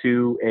get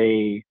into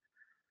a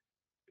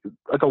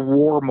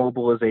war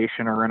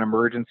mobilization or an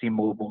emergency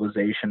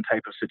mobilization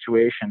type of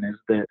situation, is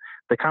that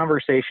the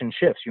conversation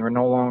shifts. You are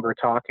no longer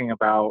talking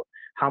about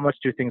how much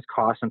do things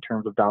cost in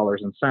terms of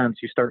dollars and cents.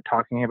 You start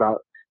talking about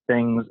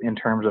things in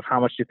terms of how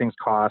much do things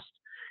cost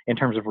in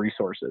terms of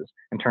resources,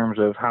 in terms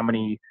of how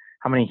many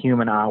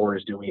human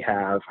hours do we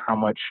have, how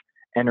much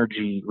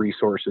energy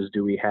resources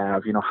do we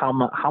have, how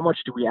much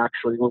do we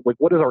actually, like,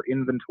 what is our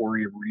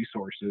inventory of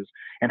resources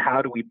and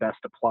how do we best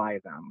apply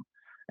them?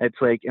 It's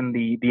like, and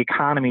the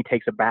economy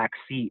takes a back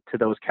seat to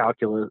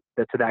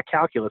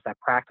that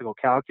practical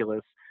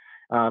calculus,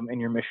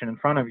 and your mission in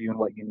front of you and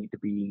what you need to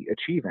be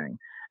achieving.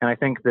 And I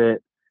think that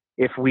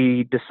if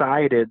we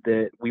decided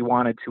that we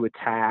wanted to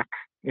attack,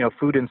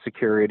 food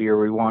insecurity, or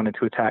we wanted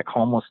to attack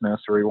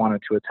homelessness, or we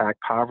wanted to attack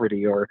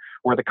poverty, or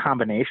the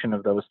combination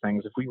of those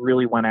things, if we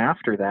really went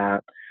after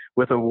that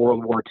with a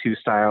World War II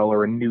style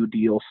or a New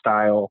Deal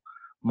style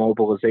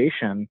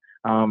mobilization,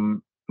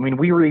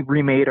 we really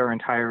remade our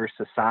entire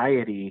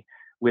society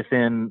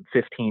within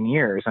 15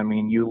 years. I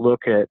mean, you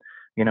look at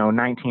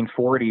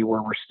 1940,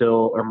 where we're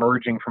still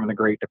emerging from the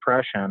Great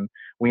Depression.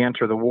 We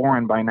enter the war,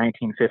 and by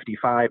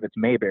 1955, it's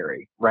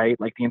Mayberry, right?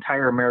 Like the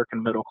entire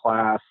American middle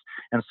class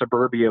and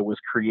suburbia was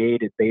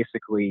created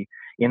basically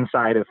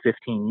inside of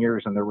 15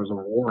 years, and there was a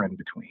war in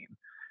between.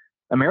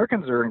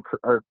 Americans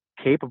are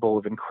capable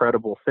of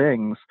incredible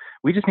things.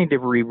 We just need to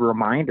be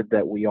reminded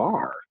that we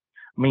are.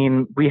 I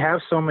mean, we have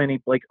so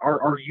many, like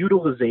our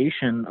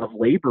utilization of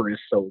labor is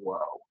so low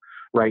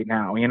right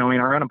now.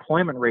 Our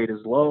unemployment rate is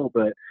low,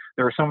 but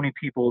there are so many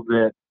people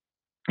that,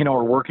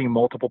 are working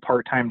multiple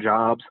part-time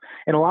jobs,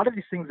 and a lot of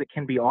these things that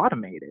can be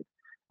automated,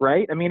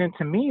 right? I mean, and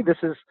to me,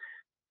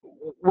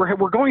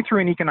 we're going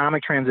through an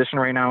economic transition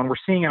right now, and we're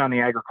seeing it on the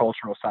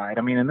agricultural side.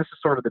 I mean, and this is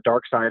sort of the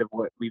dark side of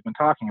what we've been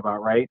talking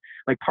about, right?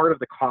 Like part of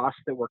the cost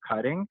that we're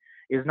cutting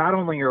is not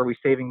only are we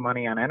saving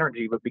money on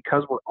energy, but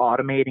because we're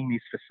automating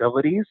these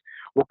facilities,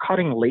 we're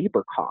cutting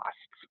labor costs.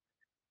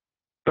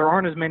 There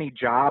aren't as many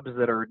jobs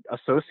that are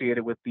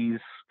associated with these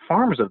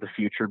farms of the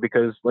future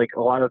because like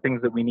a lot of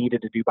things that we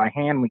needed to do by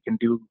hand, we can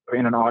do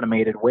in an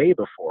automated way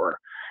before.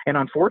 And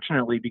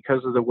unfortunately,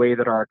 because of the way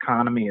that our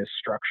economy is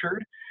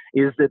structured,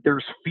 is that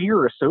there's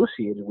fear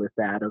associated with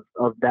that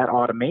of that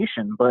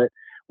automation. But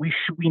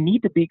we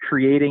need to be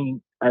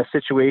creating a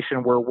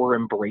situation where we're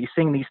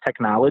embracing these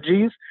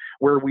technologies,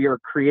 where we are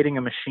creating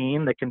a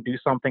machine that can do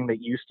something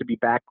that used to be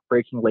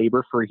backbreaking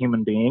labor for a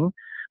human being.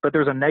 But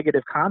there's a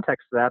negative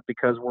context to that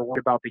because we're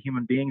worried about the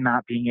human being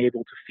not being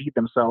able to feed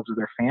themselves or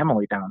their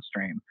family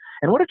downstream.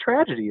 And what a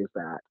tragedy is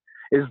that?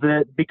 Is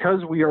that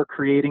because we are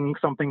creating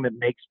something that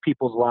makes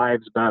people's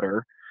lives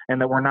better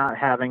and that we're not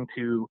having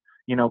to,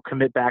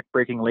 commit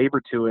backbreaking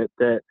labor to it,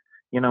 that,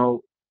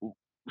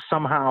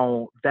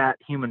 somehow that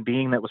human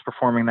being that was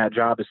performing that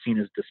job is seen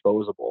as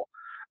disposable.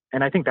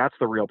 And I think that's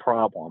the real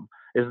problem,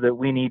 is that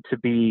we need to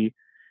be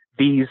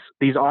these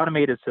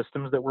automated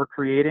systems that we're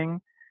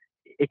creating.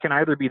 It can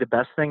either be the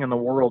best thing in the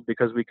world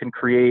because we can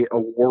create a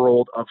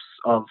world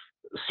of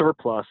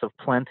surplus, of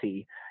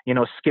plenty.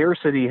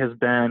 Scarcity has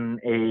been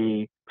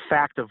a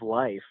fact of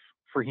life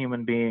for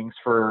human beings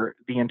for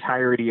the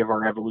entirety of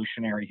our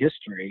evolutionary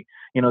history.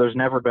 There's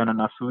never been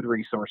enough food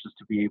resources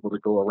to be able to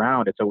go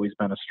around. It's always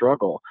been a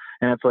struggle.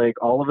 And it's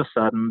like all of a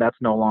sudden that's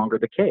no longer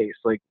the case.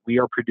 Like we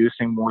are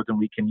producing more than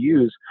we can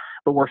use,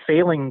 but we're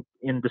failing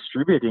in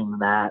distributing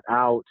that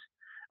out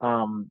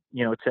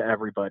to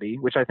everybody,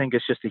 which I think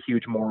is just a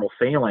huge moral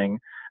failing.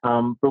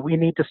 But we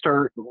need to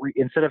start,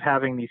 instead of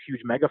having these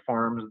huge mega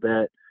farms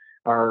that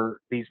are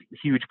these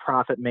huge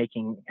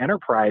profit-making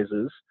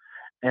enterprises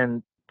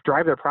and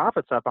drive their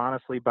profits up,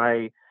 honestly,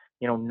 by,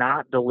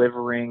 not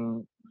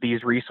delivering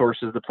these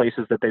resources the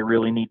places that they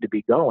really need to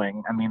be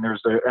going. I mean,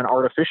 there's an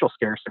artificial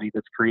scarcity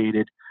that's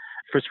created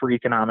just for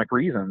economic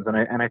reasons.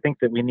 And I think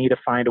that we need to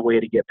find a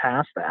way to get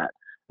past that.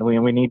 And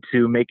we need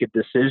to make a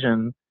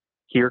decision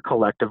here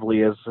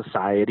collectively as a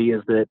society,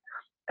 is that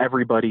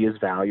everybody is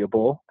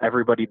valuable,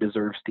 everybody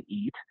deserves to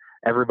eat,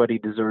 everybody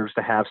deserves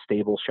to have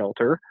stable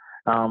shelter,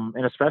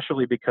 and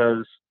especially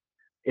because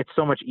it's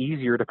so much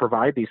easier to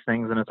provide these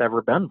things than it's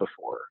ever been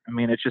before. I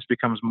mean, it just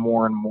becomes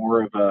more and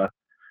more of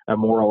a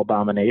moral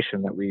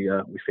abomination that we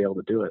fail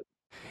to do it.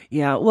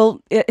 Yeah,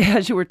 well,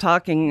 as you were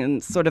talking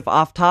and sort of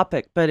off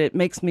topic, but it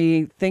makes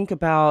me think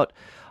about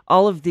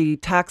all of the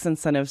tax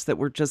incentives that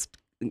were just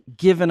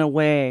given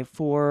away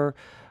for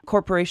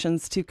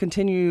corporations to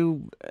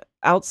continue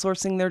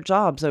outsourcing their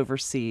jobs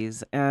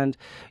overseas. And,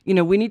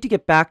 we need to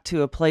get back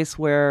to a place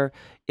where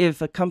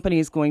if a company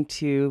is going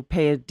to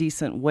pay a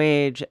decent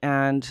wage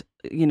and,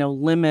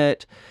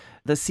 limit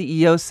the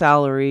CEO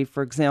salary,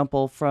 for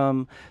example,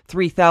 from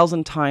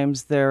 3,000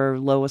 times their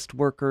lowest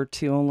worker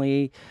to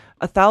only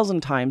 1,000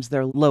 times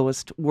their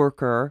lowest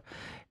worker,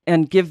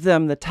 and give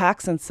them the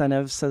tax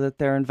incentives so that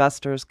their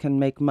investors can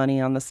make money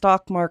on the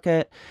stock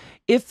market,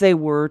 if they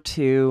were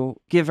to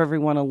give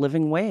everyone a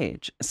living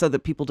wage so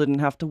that people didn't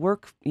have to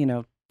work,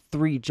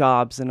 3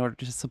 jobs in order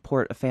to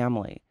support a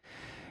family.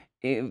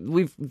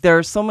 There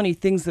are so many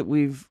things that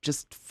we've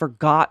just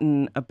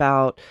forgotten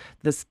about,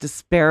 this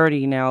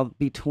disparity now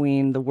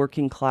between the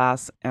working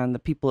class and the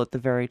people at the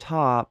very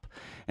top.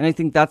 And I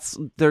think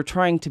they're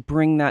trying to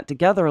bring that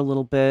together a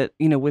little bit,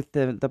 with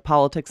the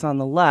politics on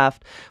the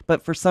left.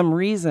 But for some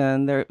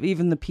reason,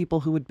 even the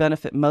people who would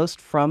benefit most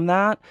from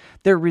that,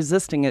 they're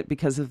resisting it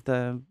because of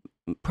the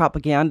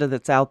propaganda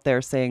that's out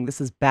there saying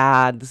this is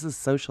bad, this is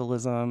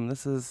socialism,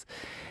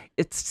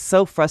 it's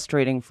so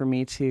frustrating for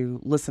me to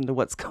listen to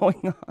what's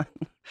going on.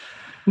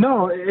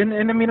 No,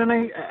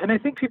 and I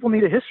think people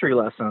need a history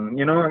lesson.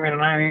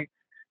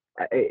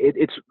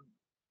 It's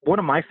one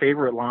of my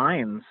favorite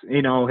lines.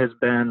 Has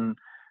been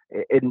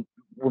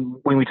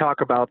when we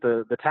talk about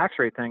the tax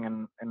rate thing,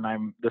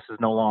 and this is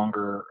no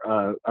longer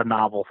a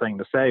novel thing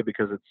to say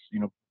because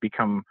it's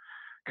become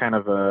kind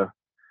of a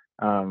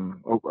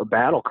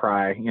battle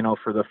cry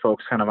for the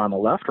folks kind of on the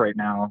left right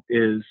now.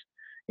 Is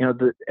at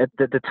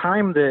the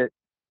time that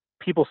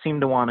people seem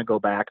to want to go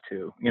back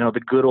to,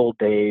 the good old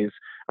days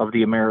of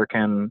the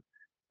American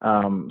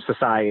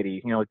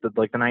society, like the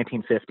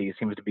 1950s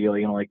seems to be,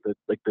 like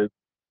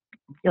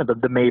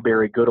the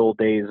Mayberry good old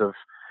days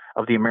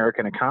of the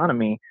American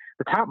economy,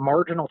 the top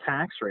marginal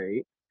tax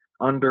rate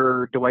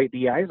under Dwight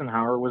D.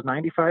 Eisenhower was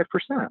 95%.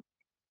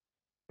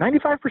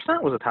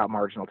 95% was a top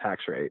marginal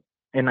tax rate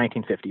in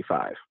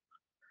 1955.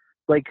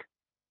 Like,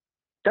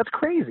 that's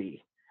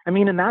crazy. I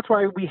mean, and that's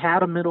why we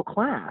had a middle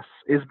class,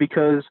 is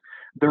because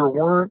there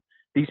weren't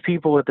these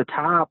people at the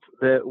top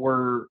that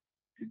were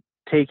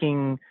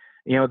taking,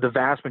 the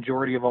vast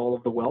majority of all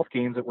of the wealth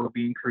gains that were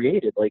being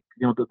created. Like,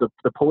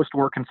 the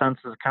post-war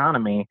consensus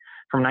economy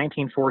from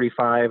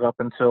 1945 up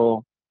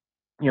until,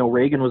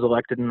 Reagan was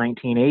elected in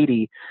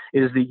 1980,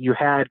 is that you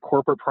had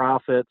corporate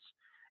profits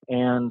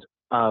and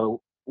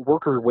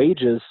worker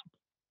wages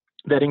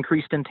that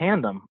increased in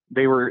tandem.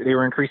 They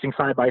were increasing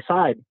side by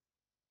side.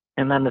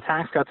 And then the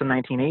tax cuts in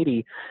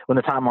 1980, when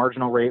the top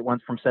marginal rate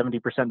went from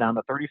 70% down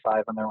to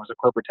 35%, and there was a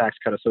corporate tax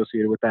cut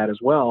associated with that as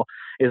well,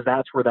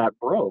 that's where that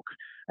broke.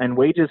 And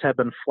wages have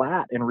been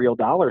flat in real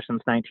dollars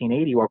since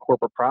 1980, while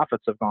corporate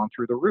profits have gone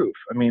through the roof.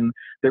 I mean,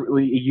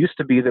 it used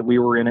to be that we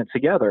were in it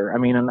together. I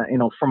mean, and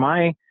for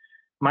my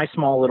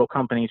small little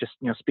company, just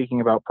speaking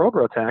about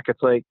ProGrowTech,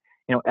 it's like,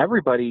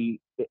 every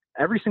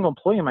single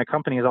employee in my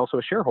company is also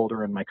a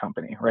shareholder in my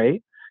company,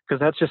 right? Because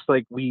that's just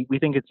like, we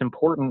think it's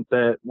important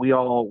that we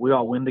all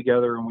win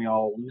together and we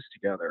all lose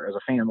together as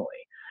a family.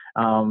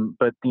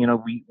 But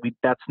we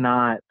that's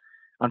not,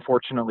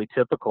 unfortunately,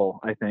 typical,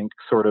 I think,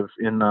 sort of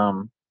in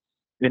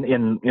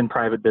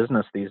private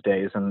business these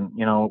days. And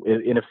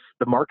if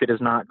the market is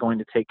not going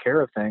to take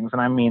care of things,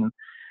 and I mean,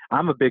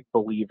 I'm a big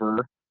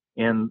believer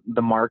in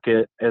the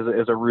market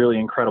as a really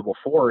incredible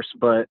force,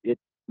 but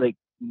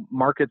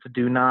markets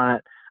do not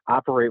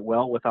operate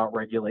well without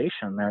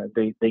regulation.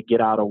 They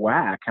get out of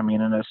whack. I mean,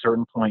 at a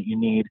certain point, you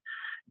need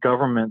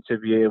government to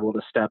be able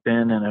to step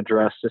in and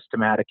address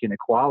systematic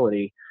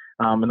inequality.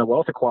 And the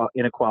wealth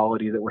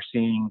inequality that we're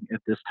seeing at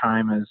this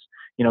time is,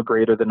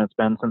 greater than it's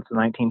been since the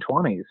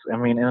 1920s. I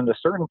mean, and at a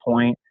certain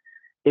point,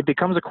 it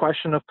becomes a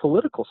question of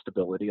political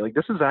stability. Like,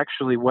 this is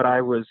actually what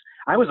I was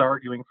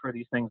arguing for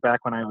these things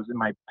back when I was in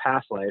my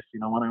past life.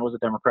 When I was a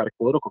Democratic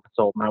political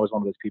consultant, I was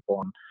one of those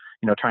people and,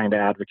 trying to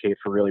advocate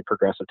for really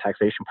progressive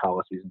taxation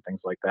policies and things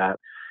like that.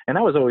 And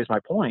that was always my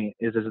point,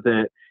 is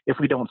that if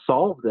we don't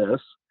solve this,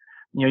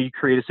 you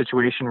create a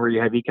situation where you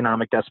have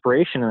economic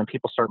desperation and then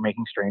people start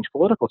making strange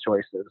political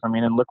choices. I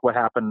mean, and look what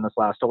happened in this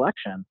last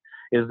election,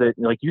 is that,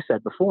 like you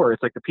said before,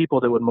 it's like the people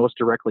that would most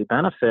directly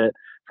benefit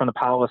from the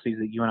policies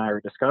that you and I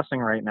are discussing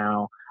right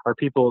now are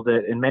people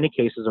that in many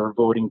cases are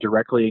voting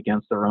directly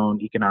against their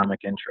own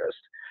economic interest.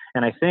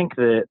 And I think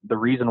that the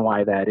reason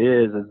why that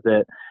is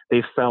that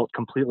they've felt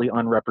completely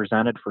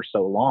unrepresented for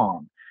so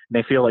long.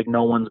 And they feel like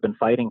no one's been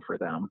fighting for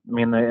them. I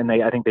mean,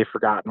 I think they've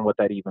forgotten what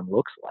that even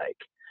looks like.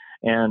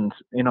 And,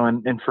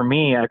 and for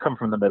me, I come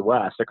from the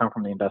Midwest. I come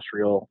from the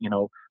industrial,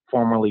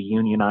 formerly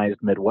unionized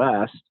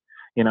Midwest,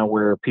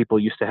 where people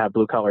used to have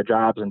blue collar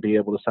jobs and be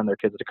able to send their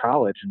kids to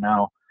college. And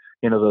now,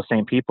 those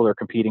same people are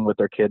competing with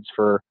their kids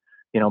for,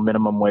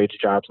 minimum wage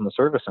jobs in the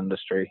service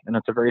industry. And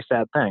it's a very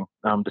sad thing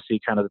to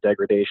see kind of the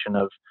degradation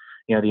of,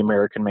 the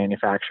American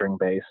manufacturing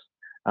base.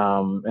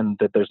 And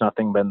that there's not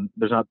been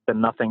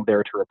nothing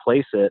there to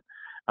replace it.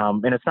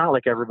 And it's not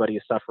like everybody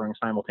is suffering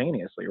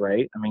simultaneously,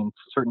 right? I mean,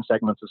 certain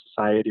segments of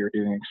society are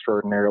doing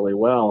extraordinarily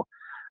well,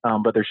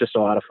 but there's just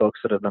a lot of folks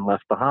that have been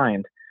left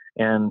behind.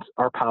 And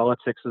our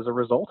politics is a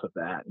result of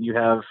that. You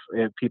have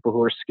people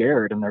who are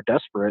scared and they're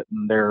desperate,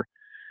 and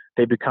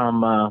they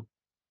become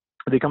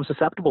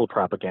susceptible to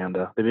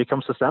propaganda. They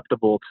become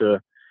susceptible to,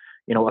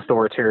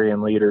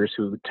 authoritarian leaders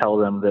who tell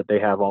them that they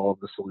have all of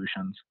the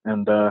solutions.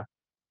 And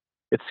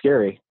it's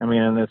scary. I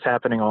mean, and it's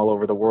happening all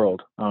over the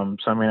world. So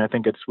I mean, I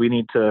think we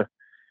need to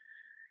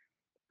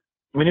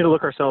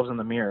look ourselves in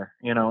the mirror,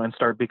 and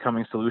start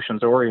becoming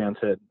solutions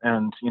oriented.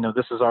 And,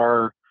 this is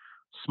our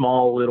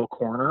small little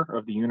corner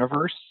of the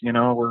universe.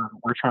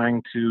 We're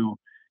trying to,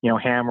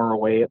 hammer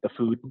away at the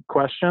food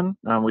question,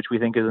 which we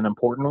think is an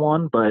important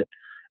one, but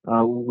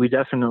we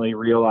definitely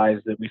realize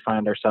that we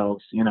find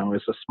ourselves,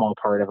 as a small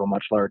part of a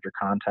much larger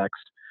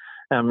context,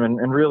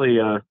 and really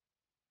a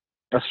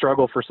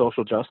struggle for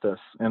social justice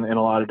in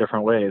a lot of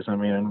different ways. I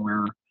mean, and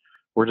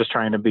we're just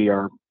trying to be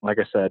like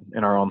I said,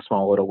 in our own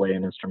small little way,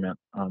 an instrument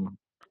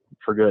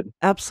for good.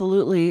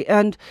 Absolutely.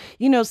 And,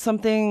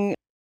 something,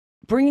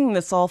 bringing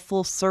this all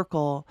full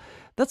circle,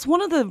 that's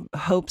one of the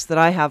hopes that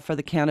I have for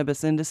the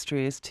cannabis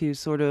industry, is to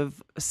sort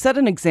of set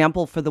an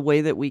example for the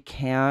way that we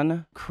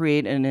can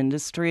create an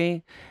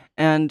industry.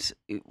 And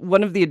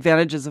one of the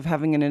advantages of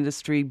having an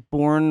industry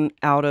born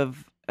out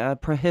of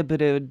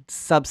prohibited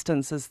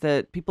substance is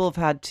that people have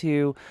had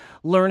to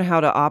learn how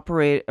to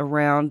operate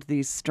around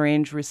these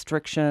strange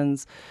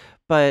restrictions,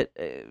 but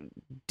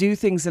do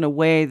things in a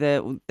way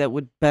that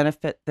would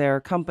benefit their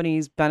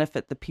companies,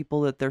 benefit the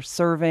people that they're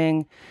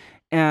serving.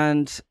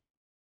 And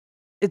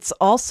it's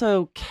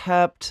also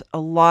kept a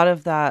lot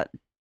of that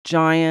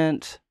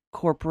giant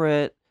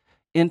corporate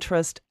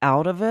interest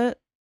out of it,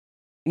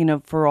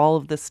 for all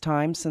of this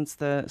time since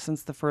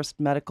the first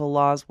medical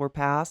laws were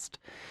passed.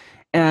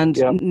 And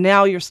Yep.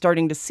 now you're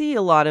starting to see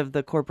a lot of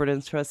the corporate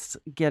interests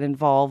get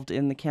involved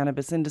in the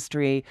cannabis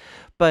industry.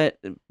 But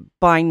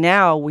by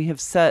now, we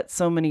have set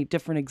so many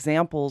different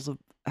examples of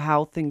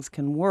how things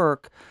can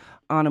work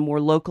on a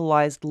more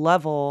localized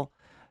level.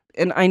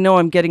 And I know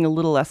I'm getting a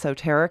little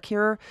esoteric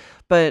here,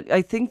 but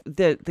I think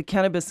that the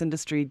cannabis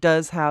industry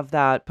does have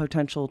that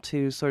potential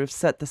to sort of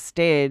set the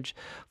stage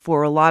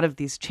for a lot of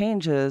these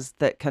changes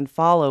that can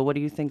follow. What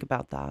do you think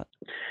about that?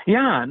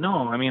 Yeah,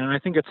 no, I mean, and I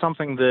think it's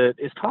something that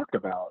is talked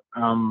about.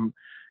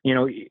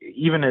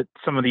 Even at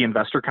some of the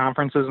investor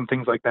conferences and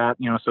things like that,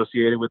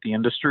 associated with the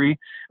industry.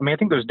 I mean, I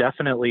think there's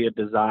definitely a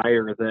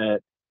desire that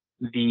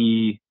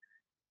the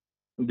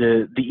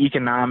the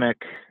economic,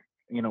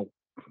 you know,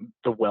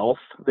 the wealth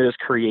that is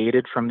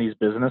created from these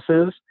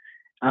businesses,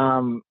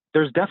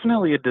 there's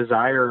definitely a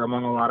desire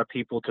among a lot of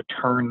people to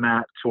turn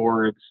that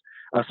towards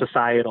a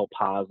societal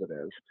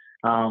positive.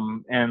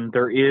 And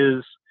there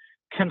is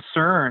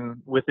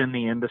concern within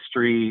the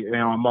industry,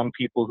 among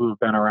people who have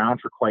been around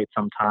for quite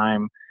some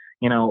time,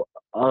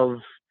 of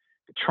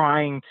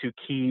trying to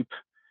keep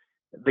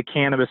the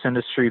cannabis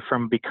industry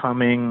from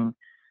becoming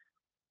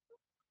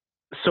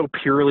so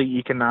purely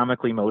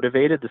economically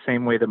motivated, the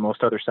same way that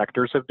most other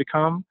sectors have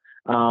become,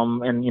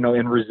 and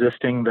in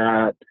resisting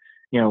that,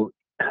 you know,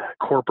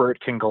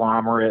 corporate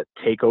conglomerate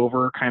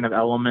takeover kind of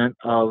element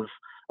of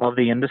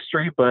the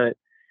industry. But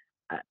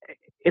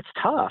it's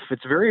tough.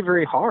 It's very,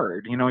 very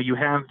hard. You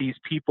have these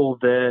people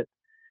that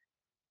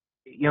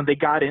they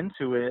got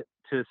into it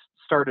to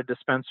start a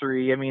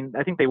dispensary. I mean,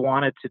 I think they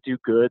wanted to do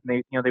good,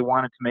 and they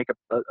wanted to make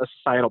a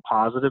societal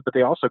positive, but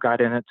they also got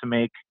in it to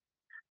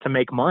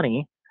make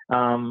money.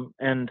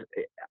 And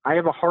I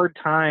have a hard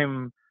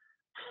time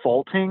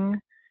faulting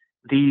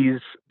these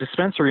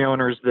dispensary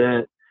owners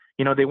that,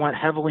 they went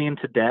heavily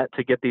into debt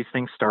to get these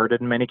things started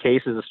in many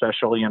cases,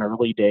 especially in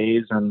early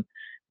days. And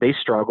they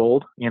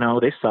struggled,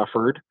 they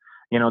suffered,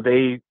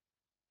 they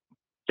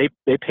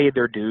paid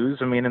their dues.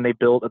 I mean, and they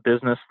built a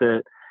business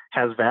that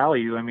has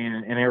value. I mean,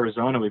 in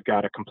Arizona, we've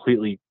got a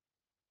completely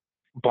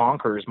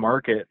bonkers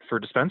market for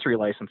dispensary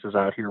licenses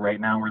out here right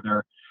now, where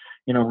they're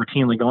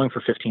routinely going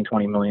for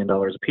 $15-20 million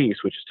a piece,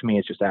 which to me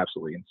is just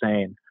absolutely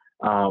insane.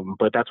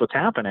 But that's what's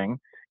happening,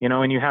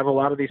 and you have a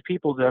lot of these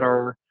people that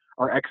are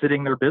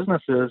exiting their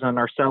businesses and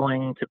are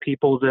selling to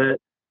people that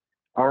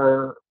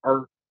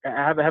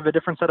have a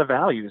different set of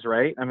values,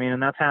 right? I mean,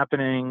 and that's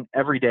happening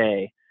every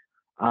day,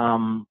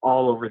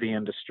 all over the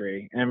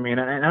industry. I mean,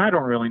 and I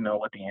don't really know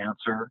what the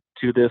answer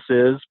to this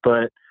is,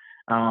 but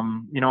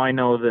I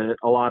know that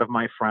a lot of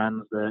my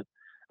friends that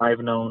I've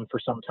known for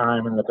some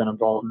time and have been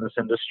involved in this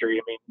industry,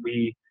 I mean,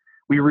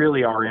 we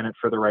really are in it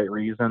for the right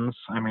reasons.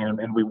 I mean,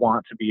 and we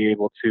want to be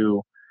able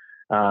to,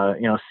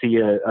 see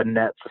a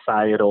net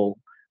societal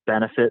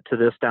benefit to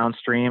this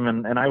downstream.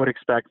 And I would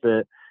expect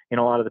that, a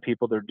lot of the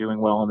people that are doing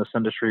well in this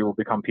industry will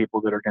become people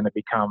that are going to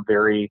become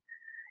very,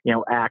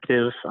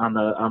 active on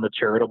the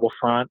charitable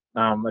front,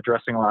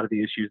 addressing a lot of the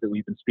issues that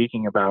we've been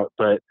speaking about.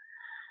 But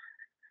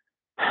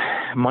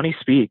money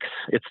speaks.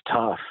 It's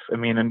tough. I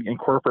mean, and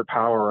corporate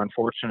power,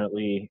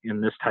 unfortunately,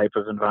 in this type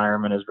of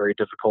environment is very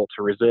difficult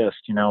to resist.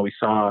 We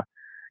saw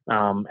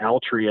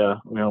Altria,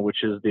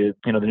 which is the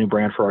new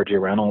brand for R.J.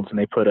 Reynolds, and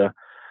they put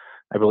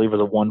I believe it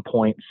was a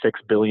 $1.6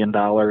 billion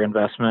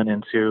investment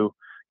into,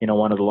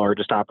 one of the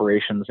largest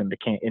operations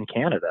in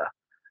Canada.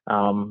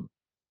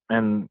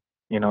 And,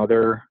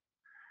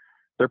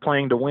 they're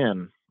playing to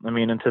win. I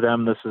mean, and to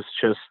them, this is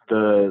just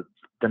the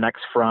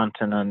next front,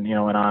 and then,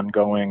 an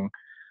ongoing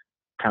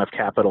kind of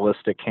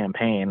capitalistic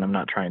campaign. I'm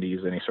not trying to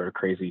use any sort of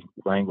crazy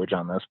language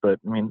on this, but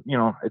I mean,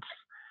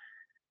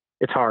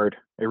 it's hard.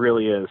 It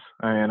really is.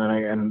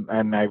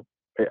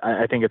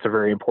 I think it's a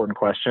very important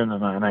question,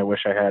 and I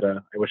wish I had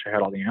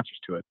all the answers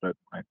to it, but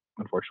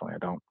unfortunately I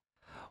don't.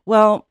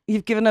 Well,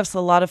 you've given us a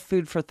lot of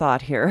food for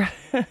thought here.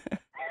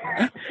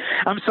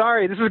 I'm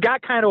sorry. This has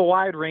got kind of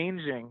wide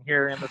ranging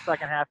here in the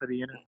second half of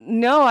the interview.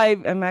 No,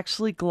 I'm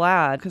actually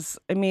glad, because,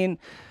 I mean,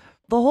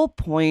 the whole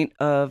point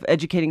of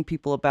educating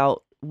people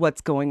about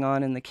what's going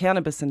on in the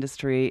cannabis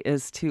industry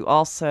is to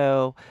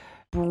also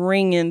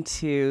bring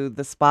into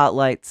the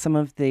spotlight some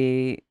of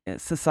the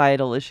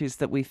societal issues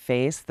that we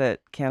face that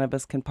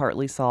cannabis can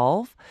partly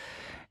solve.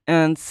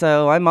 And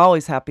so I'm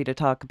always happy to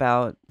talk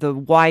about the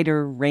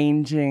wider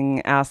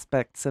ranging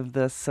aspects of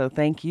this. So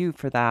thank you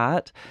for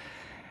that.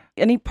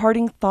 Any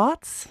parting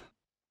thoughts?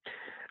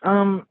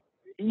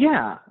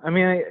 Yeah. I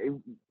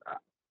mean,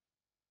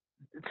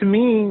 to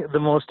me, the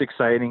most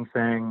exciting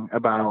thing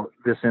about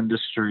this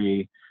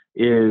industry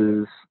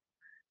is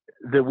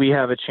that we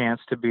have a chance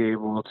to be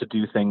able to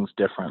do things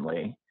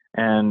differently,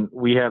 and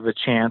we have a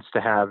chance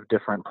to have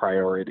different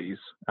priorities,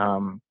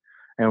 and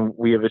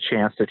we have a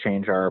chance to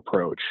change our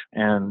approach.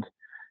 And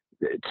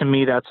to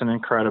me, that's an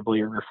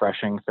incredibly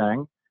refreshing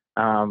thing.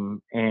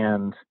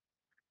 And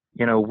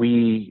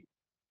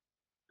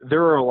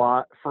there are a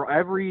lot, for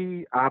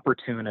every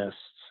opportunist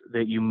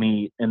that you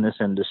meet in this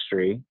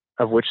industry,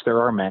 of which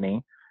there are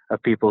many,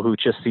 of people who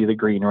just see the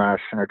green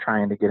rush and are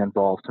trying to get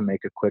involved to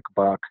make a quick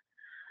buck.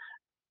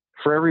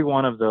 For every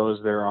one of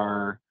those, there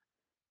are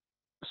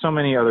so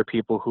many other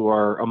people who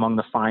are among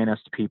the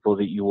finest people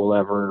that you will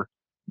ever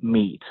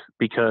meet,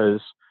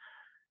 because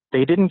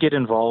they didn't get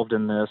involved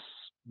in this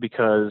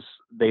because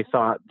they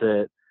thought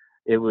that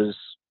it was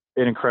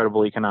an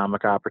incredible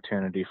economic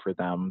opportunity for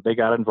them. They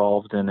got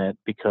involved in it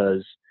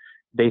because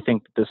they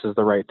think that this is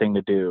the right thing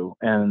to do.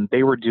 And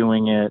they were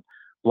doing it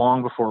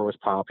long before it was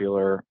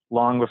popular,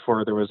 long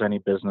before there was any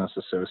business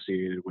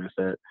associated with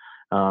it.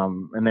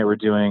 And they were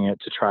doing it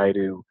to try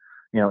to,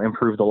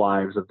 improve the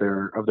lives of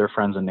their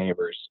friends and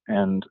neighbors.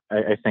 And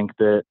I think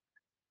that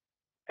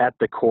at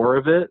the core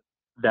of it,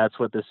 that's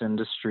what this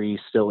industry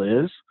still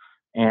is.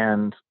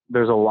 And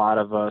there's a lot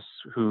of us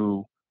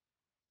who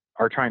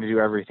are trying to do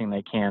everything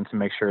they can to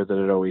make sure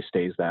that it always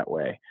stays that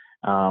way.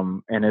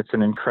 And it's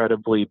an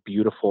incredibly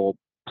beautiful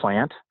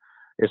plant,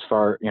 as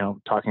far,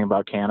 talking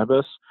about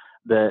cannabis,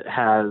 that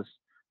has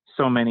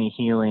so many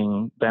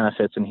healing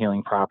benefits and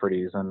healing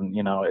properties. And,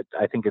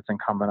 I think it's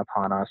incumbent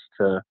upon us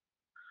to,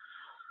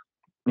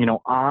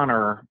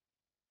 honor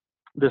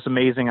this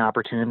amazing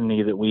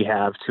opportunity that we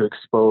have to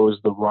expose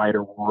the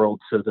wider world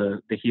to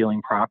the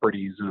healing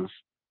properties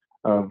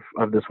of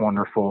this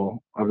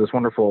wonderful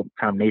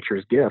kind of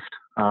nature's gift,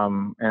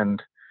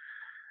 and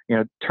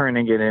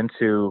turning it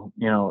into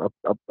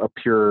a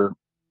pure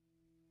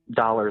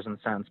dollars and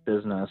cents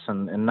business,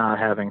 and not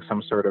having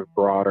some sort of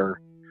broader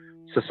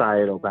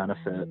societal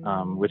benefit,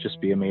 would just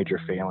be a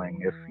major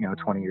failing if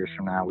 20 years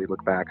from now we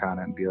look back on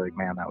it and be like,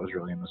 man, that was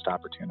really a missed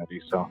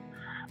opportunity. So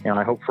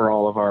I hope for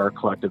all of our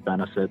collective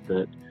benefit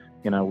that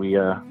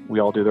we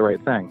all do the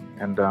right thing.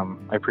 And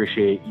I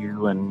appreciate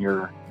you and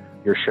your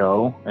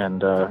show,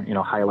 and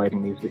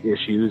highlighting these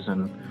issues,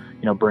 and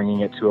bringing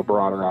it to a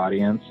broader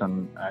audience.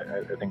 And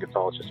I think it's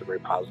all just a very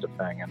positive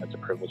thing, and it's a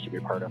privilege to be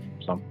a part of.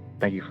 So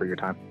thank you for your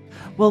time.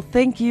 Well,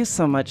 thank you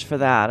so much for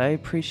that. I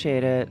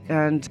appreciate it.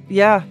 And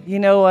yeah, you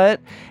know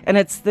what? And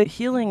it's the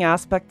healing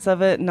aspects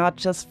of it, not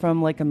just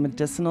from like a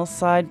medicinal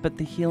side, but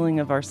the healing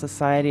of our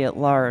society at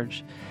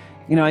large.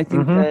 I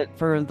think that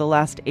for the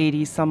last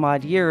 80 some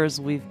odd years,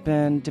 we've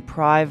been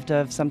deprived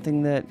of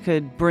something that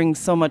could bring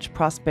so much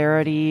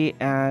prosperity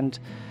and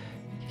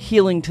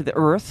healing to the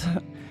earth,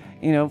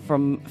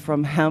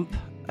 from hemp,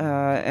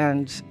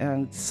 and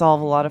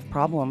solve a lot of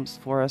problems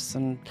for us.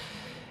 And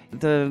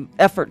the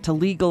effort to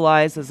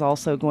legalize is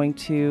also going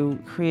to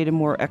create a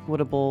more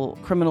equitable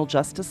criminal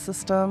justice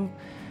system.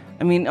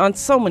 I mean, on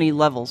so many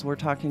levels, we're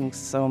talking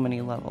so many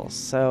levels.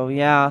 So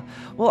yeah,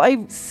 well,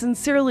 I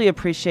sincerely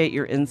appreciate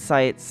your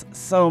insights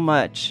so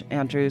much,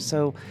 Andrew.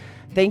 So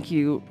thank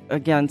you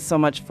again so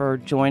much for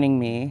joining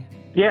me.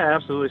 Yeah,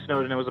 absolutely,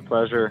 Snowden. It was a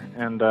pleasure.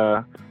 And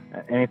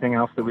anything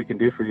else that we can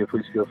do for you,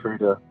 please feel free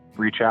to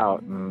reach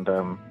out. And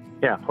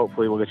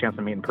hopefully we'll get a chance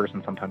to meet in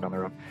person sometime down the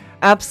road.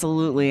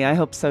 Absolutely. I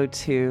hope so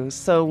too.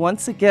 So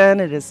once again,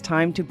 it is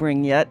time to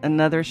bring yet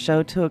another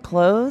show to a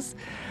close.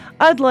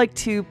 I'd like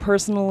to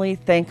personally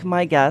thank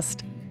my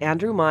guest,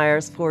 Andrew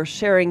Myers, for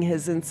sharing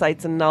his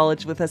insights and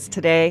knowledge with us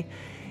today.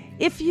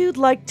 If you'd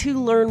like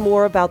to learn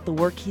more about the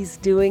work he's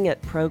doing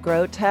at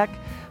ProGrowTech,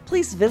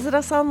 please visit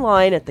us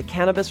online at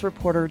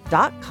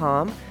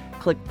thecannabisreporter.com.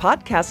 Click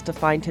podcast to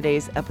find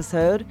today's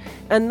episode,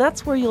 and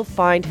that's where you'll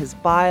find his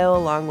bio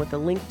along with a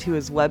link to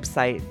his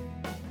website.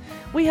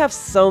 We have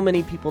so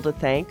many people to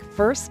thank.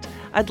 First,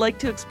 I'd like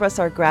to express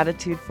our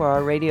gratitude for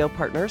our radio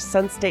partners,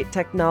 Sunstate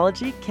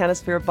Technology,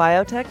 Canosphere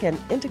Biotech, and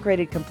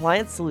Integrated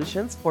Compliance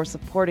Solutions for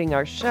supporting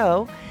our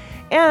show,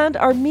 and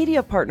our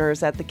media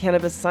partners at the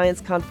Cannabis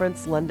Science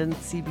Conference, London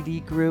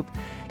CBD Group,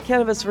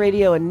 Cannabis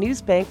Radio, and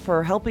Newsbank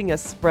for helping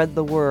us spread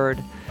the word.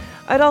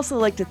 I'd also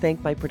like to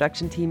thank my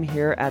production team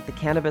here at the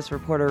Cannabis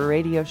Reporter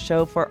Radio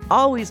Show for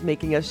always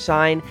making us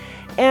shine,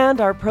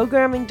 and our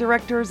programming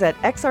directors at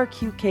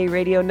XRQK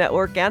Radio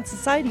Network and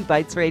Society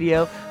Bites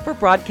Radio for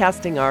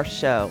broadcasting our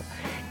show.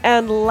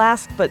 And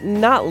last but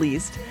not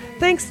least,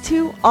 thanks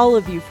to all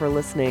of you for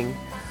listening.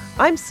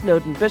 I'm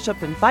Snowden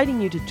Bishop, inviting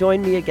you to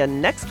join me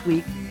again next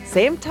week,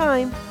 same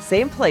time,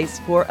 same place,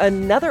 for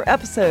another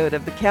episode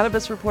of the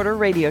Cannabis Reporter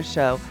Radio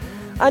Show.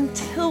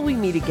 Until we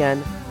meet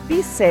again,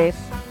 be safe,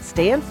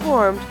 stay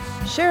informed,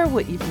 share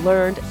what you've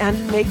learned,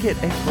 and make it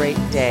a great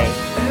day.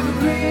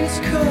 Evergreen is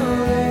calling.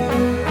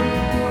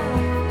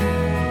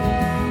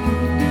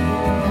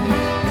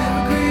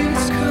 Evergreen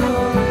is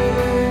calling.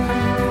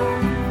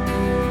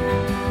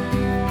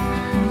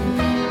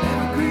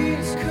 Evergreen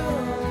is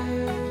calling.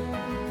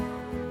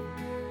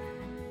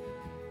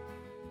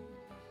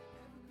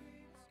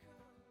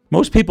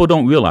 Most people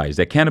don't realize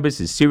that cannabis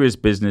is serious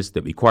business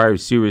that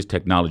requires serious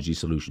technology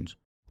solutions.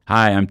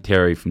 Hi, I'm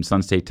Terry from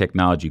Sunstate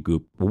Technology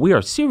Group, where we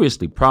are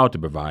seriously proud to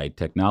provide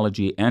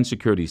technology and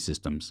security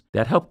systems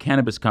that help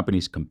cannabis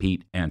companies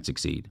compete and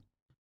succeed.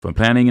 From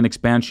planning and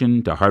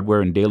expansion to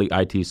hardware and daily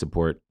IT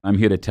support, I'm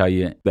here to tell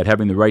you that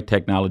having the right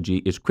technology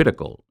is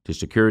critical to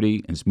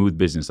security and smooth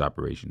business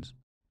operations.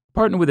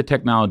 Partner with a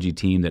technology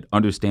team that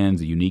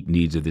understands the unique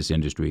needs of this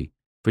industry.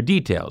 For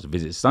details,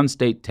 visit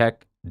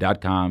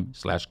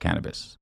sunstatetech.com/cannabis.